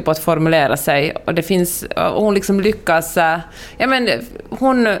otroligt duktig på att formulera sig, och det finns, och hon liksom lyckas,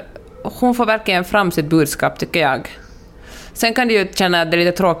 hon får verkligen fram sitt budskap, tycker jag. Sen kan du ju känna att det är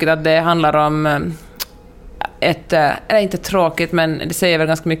lite tråkigt att det handlar om eller inte tråkigt, men det säger väl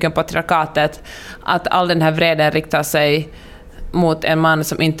ganska mycket om patriarkatet, att all den här vreden riktar sig mot en man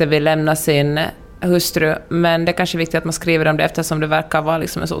som inte vill lämna sin hustru, men det är kanske viktigt att man skriver om det, eftersom det verkar vara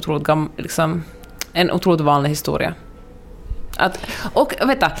liksom en otroligt vanlig historia.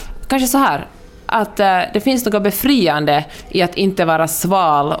 Kanske så här, att det finns något befriande i att inte vara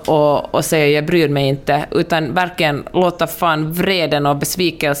sval och säga jag bryr mig inte, utan verkligen låta fan vreden och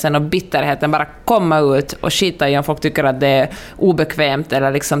besvikelsen och bitterheten bara komma ut och skita i om folk tycker att det är obekvämt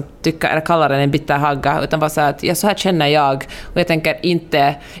eller liksom eller kallar den en bitterhagga, utan bara så att så här känner jag, och jag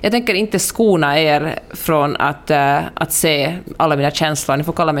tänker inte skona er från att se alla mina känslor. Ni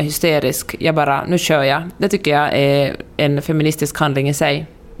får kalla mig hysterisk, nu kör jag. Det tycker jag är en feministisk handling i sig.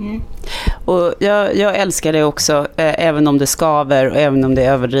 Mm. Och jag älskar det också, även om det skaver och även om det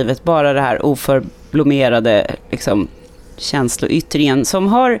är överdrivet, bara det här oförblommerade liksom, känsloyttringen som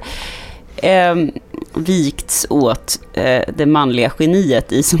har vikts åt det manliga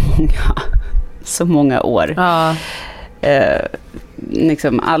geniet i så många år. Ja.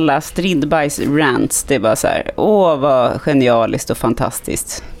 Liksom alla Strindbergs-rants, det är bara så här, vad genialiskt och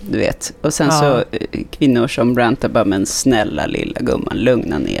fantastiskt, du vet. Och sen så kvinnor som rantar bara, men snälla lilla gumman,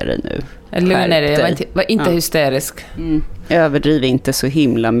 lugna ner dig nu. Lugna ner dig, var inte hysterisk. Överdriv inte så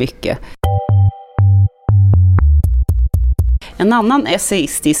himla mycket. En annan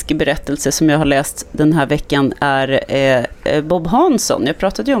essayistisk berättelse som jag har läst den här veckan är Bob Hansson. Jag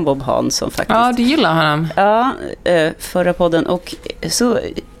pratade ju om Bob Hansson faktiskt. Ja, du gillar honom. Ja, förra podden. Och så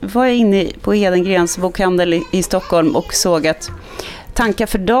var jag inne på Hedengrens bokhandel i Stockholm och såg att Tankar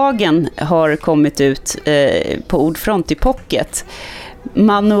för dagen har kommit ut på Ordfront i Pocket.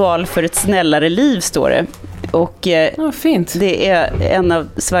 Manual för ett snällare liv, står det. Och fint. Det är en av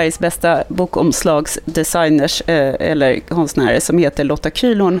Sveriges bästa bokomslagsdesigners eller konstnärer som heter Lotta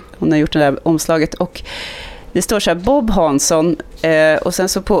Kyhl. Hon har gjort det där omslaget, och det står så här: Bob Hansson, och sen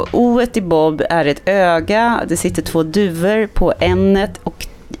så på O-et i Bob är ett öga, det sitter 2 duvor på n-et, och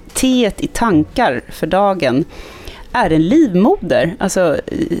T-et i tankar för dagen är en livmoder. Alltså,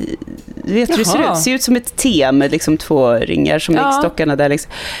 du vet hur det ser ut som ett T med liksom 2 ringar som äggstockarna där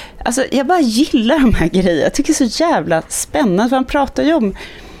liksom. Alltså, jag bara gillar de här grejerna. Jag tycker det är så jävla spännande, för han pratar ju om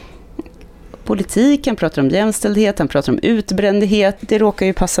politik, han pratar om jämställdhet, han pratar om utbrändhet. Det råkar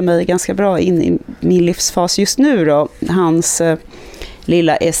ju passa mig ganska bra in i min livsfas just nu då. Hans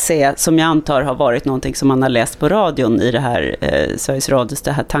lilla essä, som jag antar har varit någonting som man har läst på radion i det här Sveriges Radios,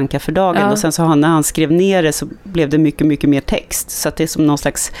 det här Tankar för dagen. Och sen så när han skrev ner det så blev det mycket, mycket mer text. Så att det är som någon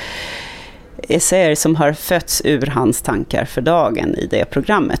slags essäer som har fötts ur hans tankar för dagen i det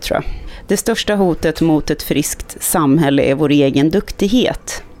programmet, tror jag. Det största hotet mot ett friskt samhälle är vår egen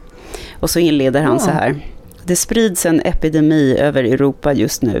duktighet. Och så inleder han så här: det sprids en epidemi över Europa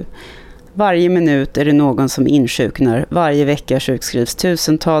just nu. Varje minut är det någon som insjuknar. Varje vecka sjukskrivs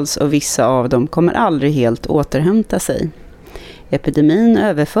tusentals, och vissa av dem kommer aldrig helt återhämta sig. Epidemin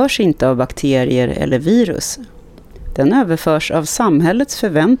överförs inte av bakterier eller virus. Den överförs av samhällets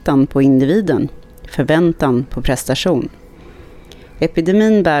förväntan på individen. Förväntan på prestation.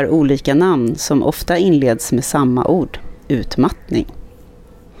 Epidemin bär olika namn som ofta inleds med samma ord: utmattning.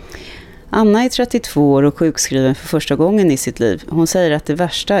 Anna är 32 år och sjukskriven för första gången i sitt liv. Hon säger att det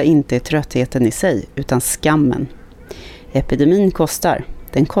värsta inte är tröttheten i sig, utan skammen. Epidemin kostar.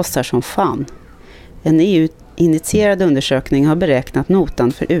 Den kostar som fan. En EU-initierad undersökning har beräknat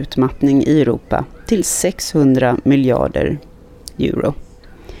notan för utmattning i Europa till 600 miljarder euro.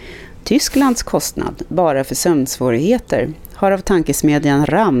 Tysklands kostnad bara för sömnsvårigheter har av tankesmedjan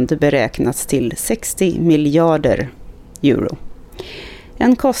RAND beräknats till 60 miljarder euro.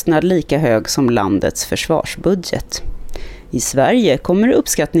 En kostnad lika hög som landets försvarsbudget. I Sverige kommer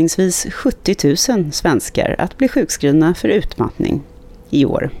uppskattningsvis 70 000 svenskar att bli sjukskrivna för utmattning i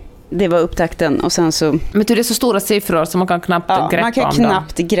år. Det var upptakten, och sen så... Men det är så stora siffror som man kan knappt greppa om. Man kan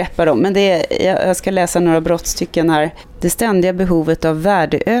knappt greppa dem, men jag ska läsa några brottstycken här. Det ständiga behovet av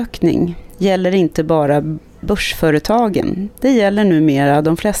värdeökning gäller inte bara börsföretagen. Det gäller numera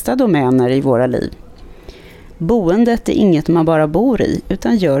de flesta domäner i våra liv. Boendet är inget man bara bor i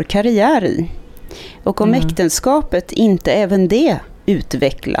utan gör karriär i. Och om äktenskapet inte även det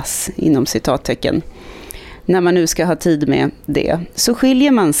utvecklas, inom citattecken, när man nu ska ha tid med det, så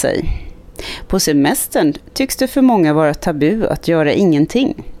skiljer man sig. På semestern tycks det för många vara tabu att göra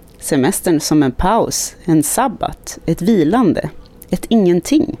ingenting. Semestern som en paus, en sabbat, ett vilande, ett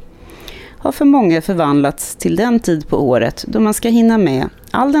ingenting, har för många förvandlats till den tid på året då man ska hinna med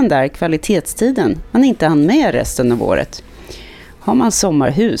all den där kvalitetstiden man inte hann med resten av året. Har man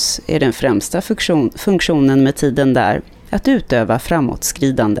sommarhus är den främsta funktionen med tiden där att utöva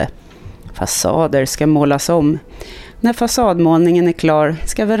framåtskridande. Fasader ska målas om. När fasadmålningen är klar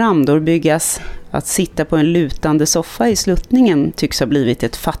ska verandor byggas. Att sitta på en lutande soffa i sluttningen tycks ha blivit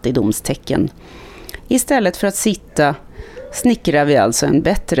ett fattigdomstecken. Istället för att sitta snickrar vi alltså en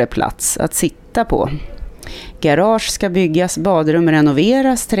bättre plats att sitta på. Garage ska byggas, badrum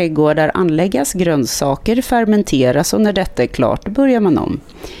renoveras, trädgårdar anläggas, grönsaker fermenteras och när detta är klart börjar man om.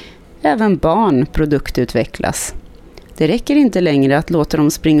 Även barn produktutvecklas. Det räcker inte längre att låta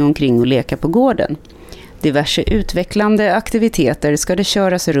dem springa omkring och leka på gården. Diverse utvecklande aktiviteter ska det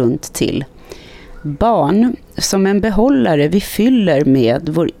köras runt till. Barn som en behållare vi fyller med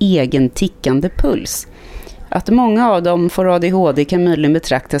vår egen tickande puls. Att många av dem får ADHD kan möjligen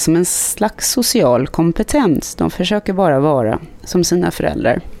betraktas som en slags social kompetens. De försöker bara vara som sina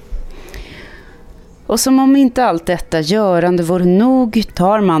föräldrar. Och som om inte allt detta görande vore nog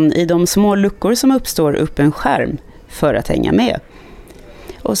tar man i de små luckor som uppstår upp en skärm för att hänga med.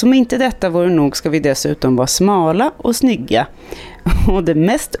 Och som inte detta vore nog ska vi dessutom vara smala och snygga. Och det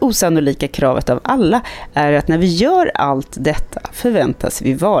mest osannolika kravet av alla är att när vi gör allt detta förväntas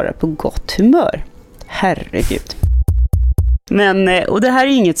vi vara på gott humör. Herregud. Men, och det här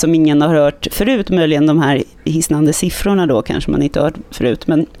är inget som ingen har hört förut, möjligen de här hisnande siffrorna då kanske man inte har hört förut,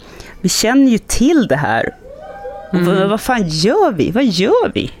 men vi känner ju till det här. Vad fan gör vi? Vad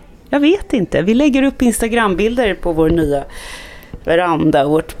gör vi? Jag vet inte. Vi lägger upp Instagram-bilder på vår nya veranda,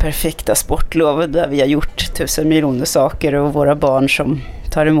 vårt perfekta sportlov där vi har gjort 1000 miljoner saker och våra barn som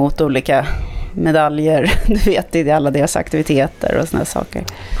tar emot olika medaljer. Du vet, det är alla deras aktiviteter och såna saker.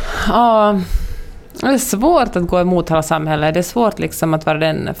 Ja, det är svårt att gå emot hela samhället. Det är svårt liksom att vara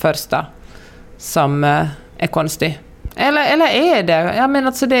den första som är konstig. Eller är det? Jag menar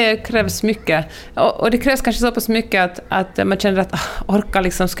alltså det krävs mycket. Och det krävs kanske så pass mycket att man känner att orka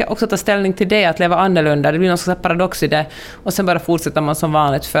liksom, ska också ta ställning till det, att leva annorlunda. Det blir någon slags paradox i det. Och sen bara fortsätter man som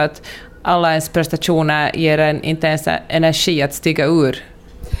vanligt för att alla ens prestationer ger en inte ens energi att stiga ur.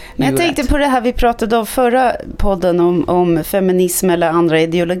 Men jag tänkte på det här vi pratade om förra podden om feminism eller andra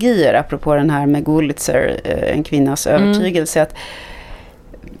ideologier, apropå den här med Gulitzer, en kvinnas övertygelse, att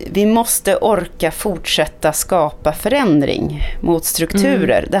vi måste orka fortsätta skapa förändring mot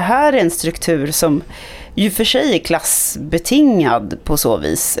strukturer. Det här är en struktur som ju för sig är klassbetingad på så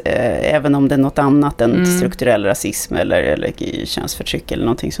vis, även om det är något annat än strukturell rasism eller könsförtryck eller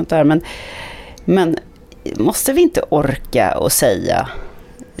någonting sånt där. Men måste vi inte orka och säga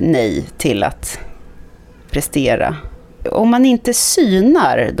nej till att prestera? Om man inte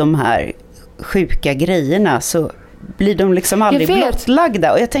synar de här sjuka grejerna så blir de liksom aldrig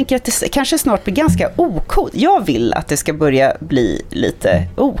blottlagda. Och jag tänker att det kanske snart blir ganska ocoolt. Jag vill att det ska börja bli lite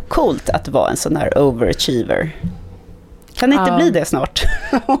ocoolt att vara en sån här overachiever. Kan det inte bli det snart?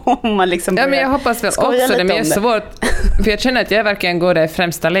 Om man liksom men jag hoppas väl också det, men det är svårt. För jag känner att jag verkligen går där i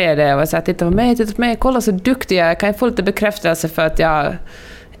främsta ledet och säger titta på mig, kolla så duktig jag är. Kan jag få lite bekräftelse för att jag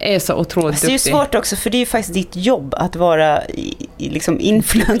är så otroligt duktig. Det är ju svårt också, för det är ju faktiskt ditt jobb att vara liksom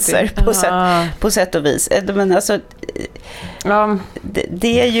influencer på sätt och vis. Men alltså,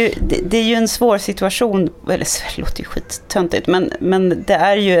 det är ju en svår situation, eller det låter ju skittöntigt, men det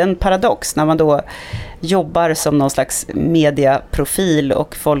är ju en paradox när man då jobbar som någon slags mediaprofil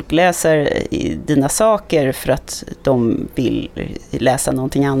och folk läser dina saker för att de vill läsa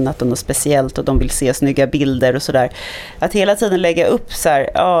någonting annat och något speciellt och de vill se snygga bilder och sådär. Att hela tiden lägga upp så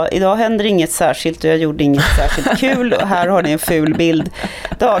här, idag händer inget särskilt och jag gjorde inget särskilt kul och här har ni en ful bild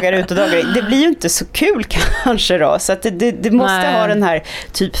dagar ut och dagar in. Det blir ju inte så kul kanske då, så att det måste ha den här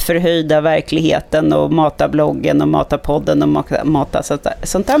typ förhöjda verkligheten och mata bloggen och mata podden och mata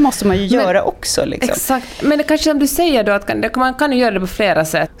sånt där måste man ju göra också liksom. Exakt, men det kanske som du säger då att man kan ju göra det på flera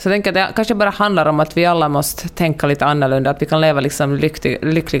sätt. Så jag tänker att det kanske bara handlar om att vi alla måste tänka lite annorlunda, att vi kan leva liksom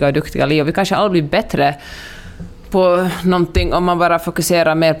lyckliga och duktiga liv. Vi kanske aldrig blir bättre på någonting om man bara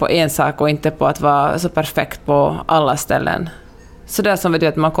fokuserar mer på en sak och inte på att vara så perfekt på alla ställen. Så där som vet du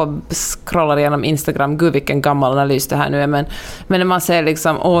att man scrollar igenom Instagram, gud vilken gammal analys det här nu är, men när man ser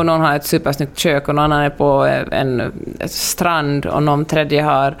liksom, någon har ett supersnyggt kök och någon är på en strand och någon tredje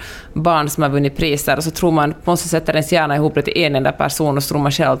har barn som har vunnit priser, och så tror man, måste sätta ens hjärna ihop det till en enda person, och så tror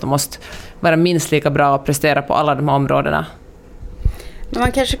man själv att de måste vara minst lika bra och prestera på alla de här områdena. Men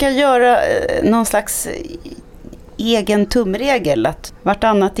man kanske kan göra någon slags egen tumregel, att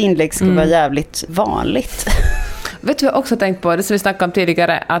vartannat inlägg ska vara jävligt vanligt. Vet du vad jag också tänkt på? Det som vi snackade om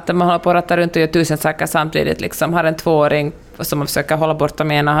tidigare, att man håller på att ratta runt och gör 1000 saker samtidigt. Liksom har en 2-åring som man försöker hålla borta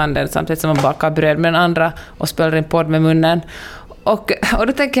med ena handen samtidigt som man bakar bröd med den andra och spelar in podd med munnen. Och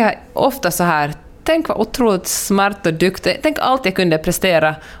då tänker jag ofta så här, tänk vad otroligt smart och duktig. Tänk allt jag kunde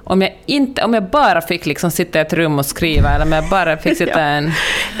prestera om jag bara fick liksom sitta i ett rum och skriva, eller om jag bara fick sitta en...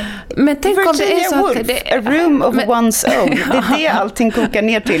 Men tänk Virginia om det är så Woolf, att det är... a room of one's own. Det är det allting kokar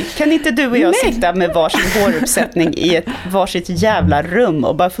ner till. Kan inte du och jag sitta med varsin håruppsättning i ett varsitt jävla rum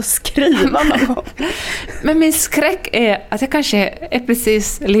och bara få skriva någon gång? Men min skräck är att jag kanske är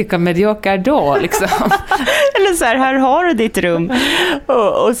precis lika medioker då. Liksom. Eller så här har du ditt rum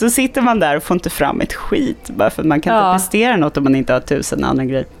och så sitter man där och får inte fram ett skit. Bara för att man kan inte prestera något om man inte har 1000 andra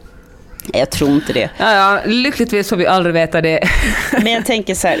grejer. Jag tror inte det. Ja, lyckligtvis får vi aldrig veta det. Men jag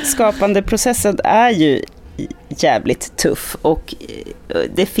tänker så här, skapandeprocessen är ju jävligt tuff, och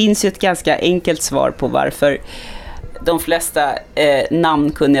det finns ju ett ganska enkelt svar på varför de flesta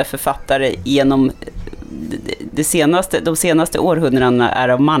namnkunniga författare genom de senaste århundradena är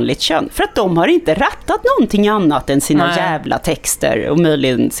av manligt kön. För att de har inte rattat någonting annat än sina jävla texter och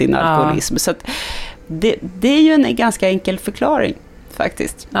möjligen sin alkoholism. Så att det är ju en ganska enkel förklaring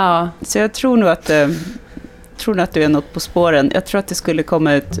faktiskt. Ja. Så jag tror nog att du är något på spåren. Jag tror att det skulle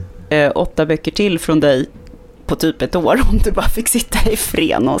komma ut 8 böcker till från dig på typ ett år om du bara fick sitta i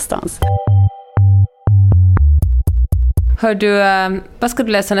fred någonstans. Hör du, vad ska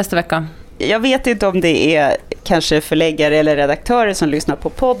du läsa nästa vecka? Jag vet inte om det är kanske förläggare eller redaktörer som lyssnar på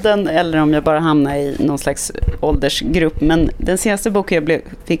podden, eller om jag bara hamnar i någon slags åldersgrupp. Men den senaste boken jag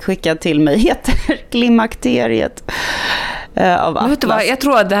fick skickad till mig heter Klimakteriet av Atlas. Vet du vad, jag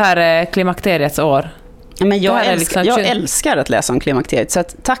tror att det här är klimakteriets år. Men jag älskar att läsa om klimakteriet, så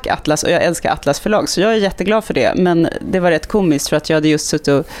att, tack Atlas, och jag älskar Atlas förlag, så jag är jätteglad för det. Men det var rätt komiskt för att jag hade just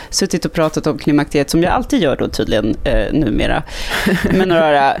suttit och pratat om klimakteriet, som jag alltid gör då tydligen numera, med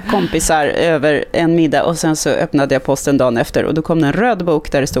några kompisar över en middag, och sen så öppnade jag posten dagen efter och då kom det en röd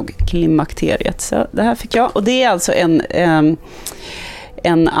bok där det stod klimakteriet. Så det här fick jag, och det är alltså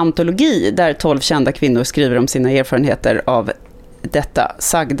en antologi där 12 kända kvinnor skriver om sina erfarenheter av detta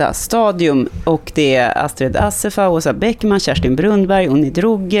sagda stadium, och det är Astrid Assefa, Åsa Bäckman, Kerstin Brunberg, Unni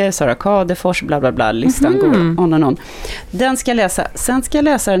Droge, Sara Kadefors, bla bla bla, listan går on. Den ska jag läsa. Sen ska jag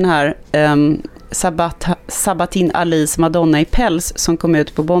läsa den här Sabatin Alis Madonna i päls, som kom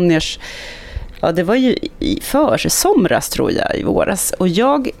ut på Bonniers, det var ju för somras tror jag, i våras, och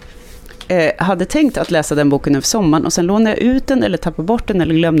jag hade tänkt att läsa den boken över sommaren, och sen lånade jag ut den eller tappade bort den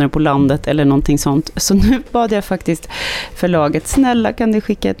eller glömde den på landet eller någonting sånt. Så nu bad jag faktiskt förlaget, snälla kan ni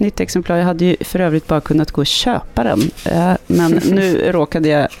skicka ett nytt exemplar? Jag hade ju för övrigt bara kunnat gå och köpa den, men nu råkade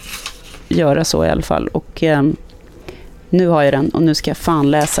jag göra så i alla fall, och nu har jag den och nu ska jag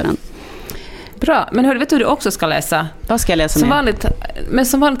fan läsa den. Bra, men vet du hur du också ska läsa? Vad ska jag läsa som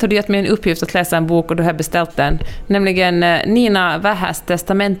vanligt har du gett mig en uppgift att läsa en bok, och du har beställt den. Nämligen Nina Wähäs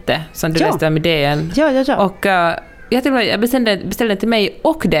testamente, som du läste om idén. Ja. Och jag beställde den till mig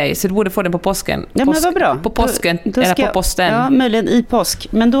och dig, så du borde få den på påsken. Ja, men vad bra. På påsken, då eller på posten. Ja, möjligen i påsk.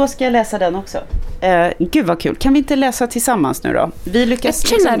 Men då ska jag läsa den också. Gud vad kul. Kan vi inte läsa tillsammans nu då? Vi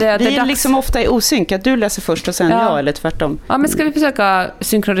lyckas vi är liksom ofta i osynk, att du läser först och sen jag, eller tvärtom. Ja, men ska vi försöka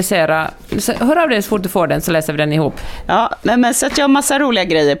synkronisera? Hör av dig så fort du får den, så läser vi den ihop. Ja, men så att jag har massa roliga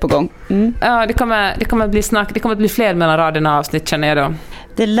grejer på gång. Ja, det kommer bli snack. Det kommer att bli fler mellan raderna avsnitt, känner jag då.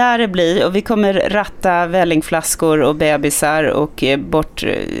 Det lär det bli, och vi kommer ratta vällingflaskor och bebisar och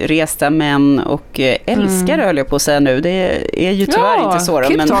bortresta män och älskare, höll jag på att säga nu. Det är ju tyvärr inte så.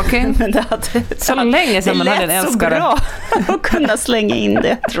 Keep talking. Men så länge sedan man hade en älskare. Det lät så bra att kunna slänga in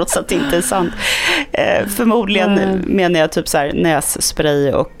det, trots att det inte är sant. Förmodligen menar jag typ så här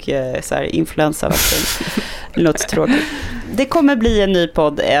nässpray och så här influensavaccin. Det låter tråkigt. Det kommer bli en ny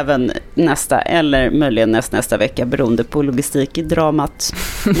podd även nästa eller möjligen nästa vecka, beroende på logistik i dramat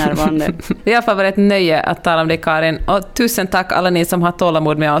närvarande. Det har varit ett nöje att tala om dig, Karin. Och tusen tack alla ni som har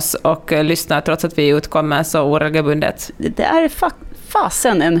tålamod med oss och lyssnar trots att vi utkommer så oregelbundet. Det är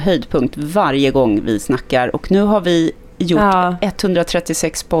fasen en höjdpunkt varje gång vi snackar, och nu har vi gjort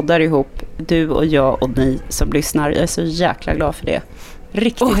 136 poddar ihop, du och jag och ni som lyssnar. Jag är så jäkla glad för det.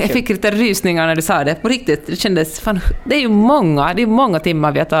 Riktigt Jag fick lite rysningar när du sa det. På riktigt, det kändes... Fan, det är många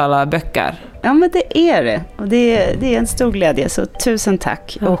timmar vi har talat böcker. Ja, men det är det. Och det är en stor glädje, så tusen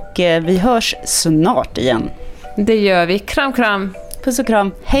tack. Ja. Och vi hörs snart igen. Det gör vi. Kram, kram. Puss och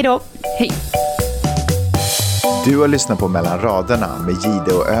kram. Hej då. Hej. Du har lyssnat på Mellan raderna med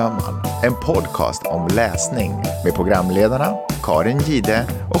Gide och Öhman. En podcast om läsning med programledarna Karin Gide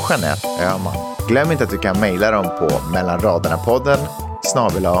och Jeanette Öhman. Glöm inte att du kan mejla dem på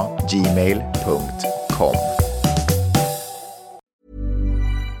mellanraderna-podden@gmail.com.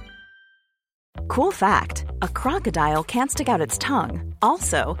 Cool fact, a crocodile can't stick out its tongue.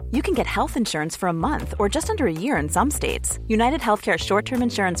 Also, you can get health insurance for a month or just under a year in some states. United Healthcare short-term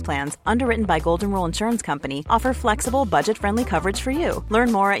insurance plans, underwritten by Golden Rule Insurance Company, offer flexible, budget-friendly coverage for you.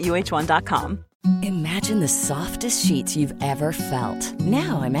 Learn more at uh1.com. Imagine the softest sheets you've ever felt.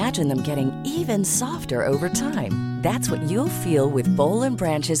 Now imagine them getting even softer over time. That's what you'll feel with Boll &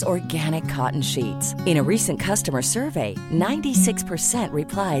 Branch's organic cotton sheets. In a recent customer survey, 96%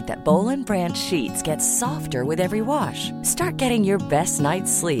 replied that Boll & Branch sheets get softer with every wash. Start getting your best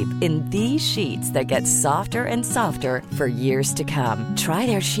night's sleep in these sheets that get softer and softer for years to come. Try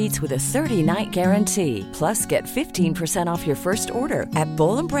their sheets with a 30-night guarantee. Plus, get 15% off your first order at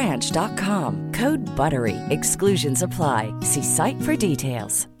bollandbranch.com. Code BUTTERY. Exclusions apply. See site for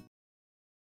details.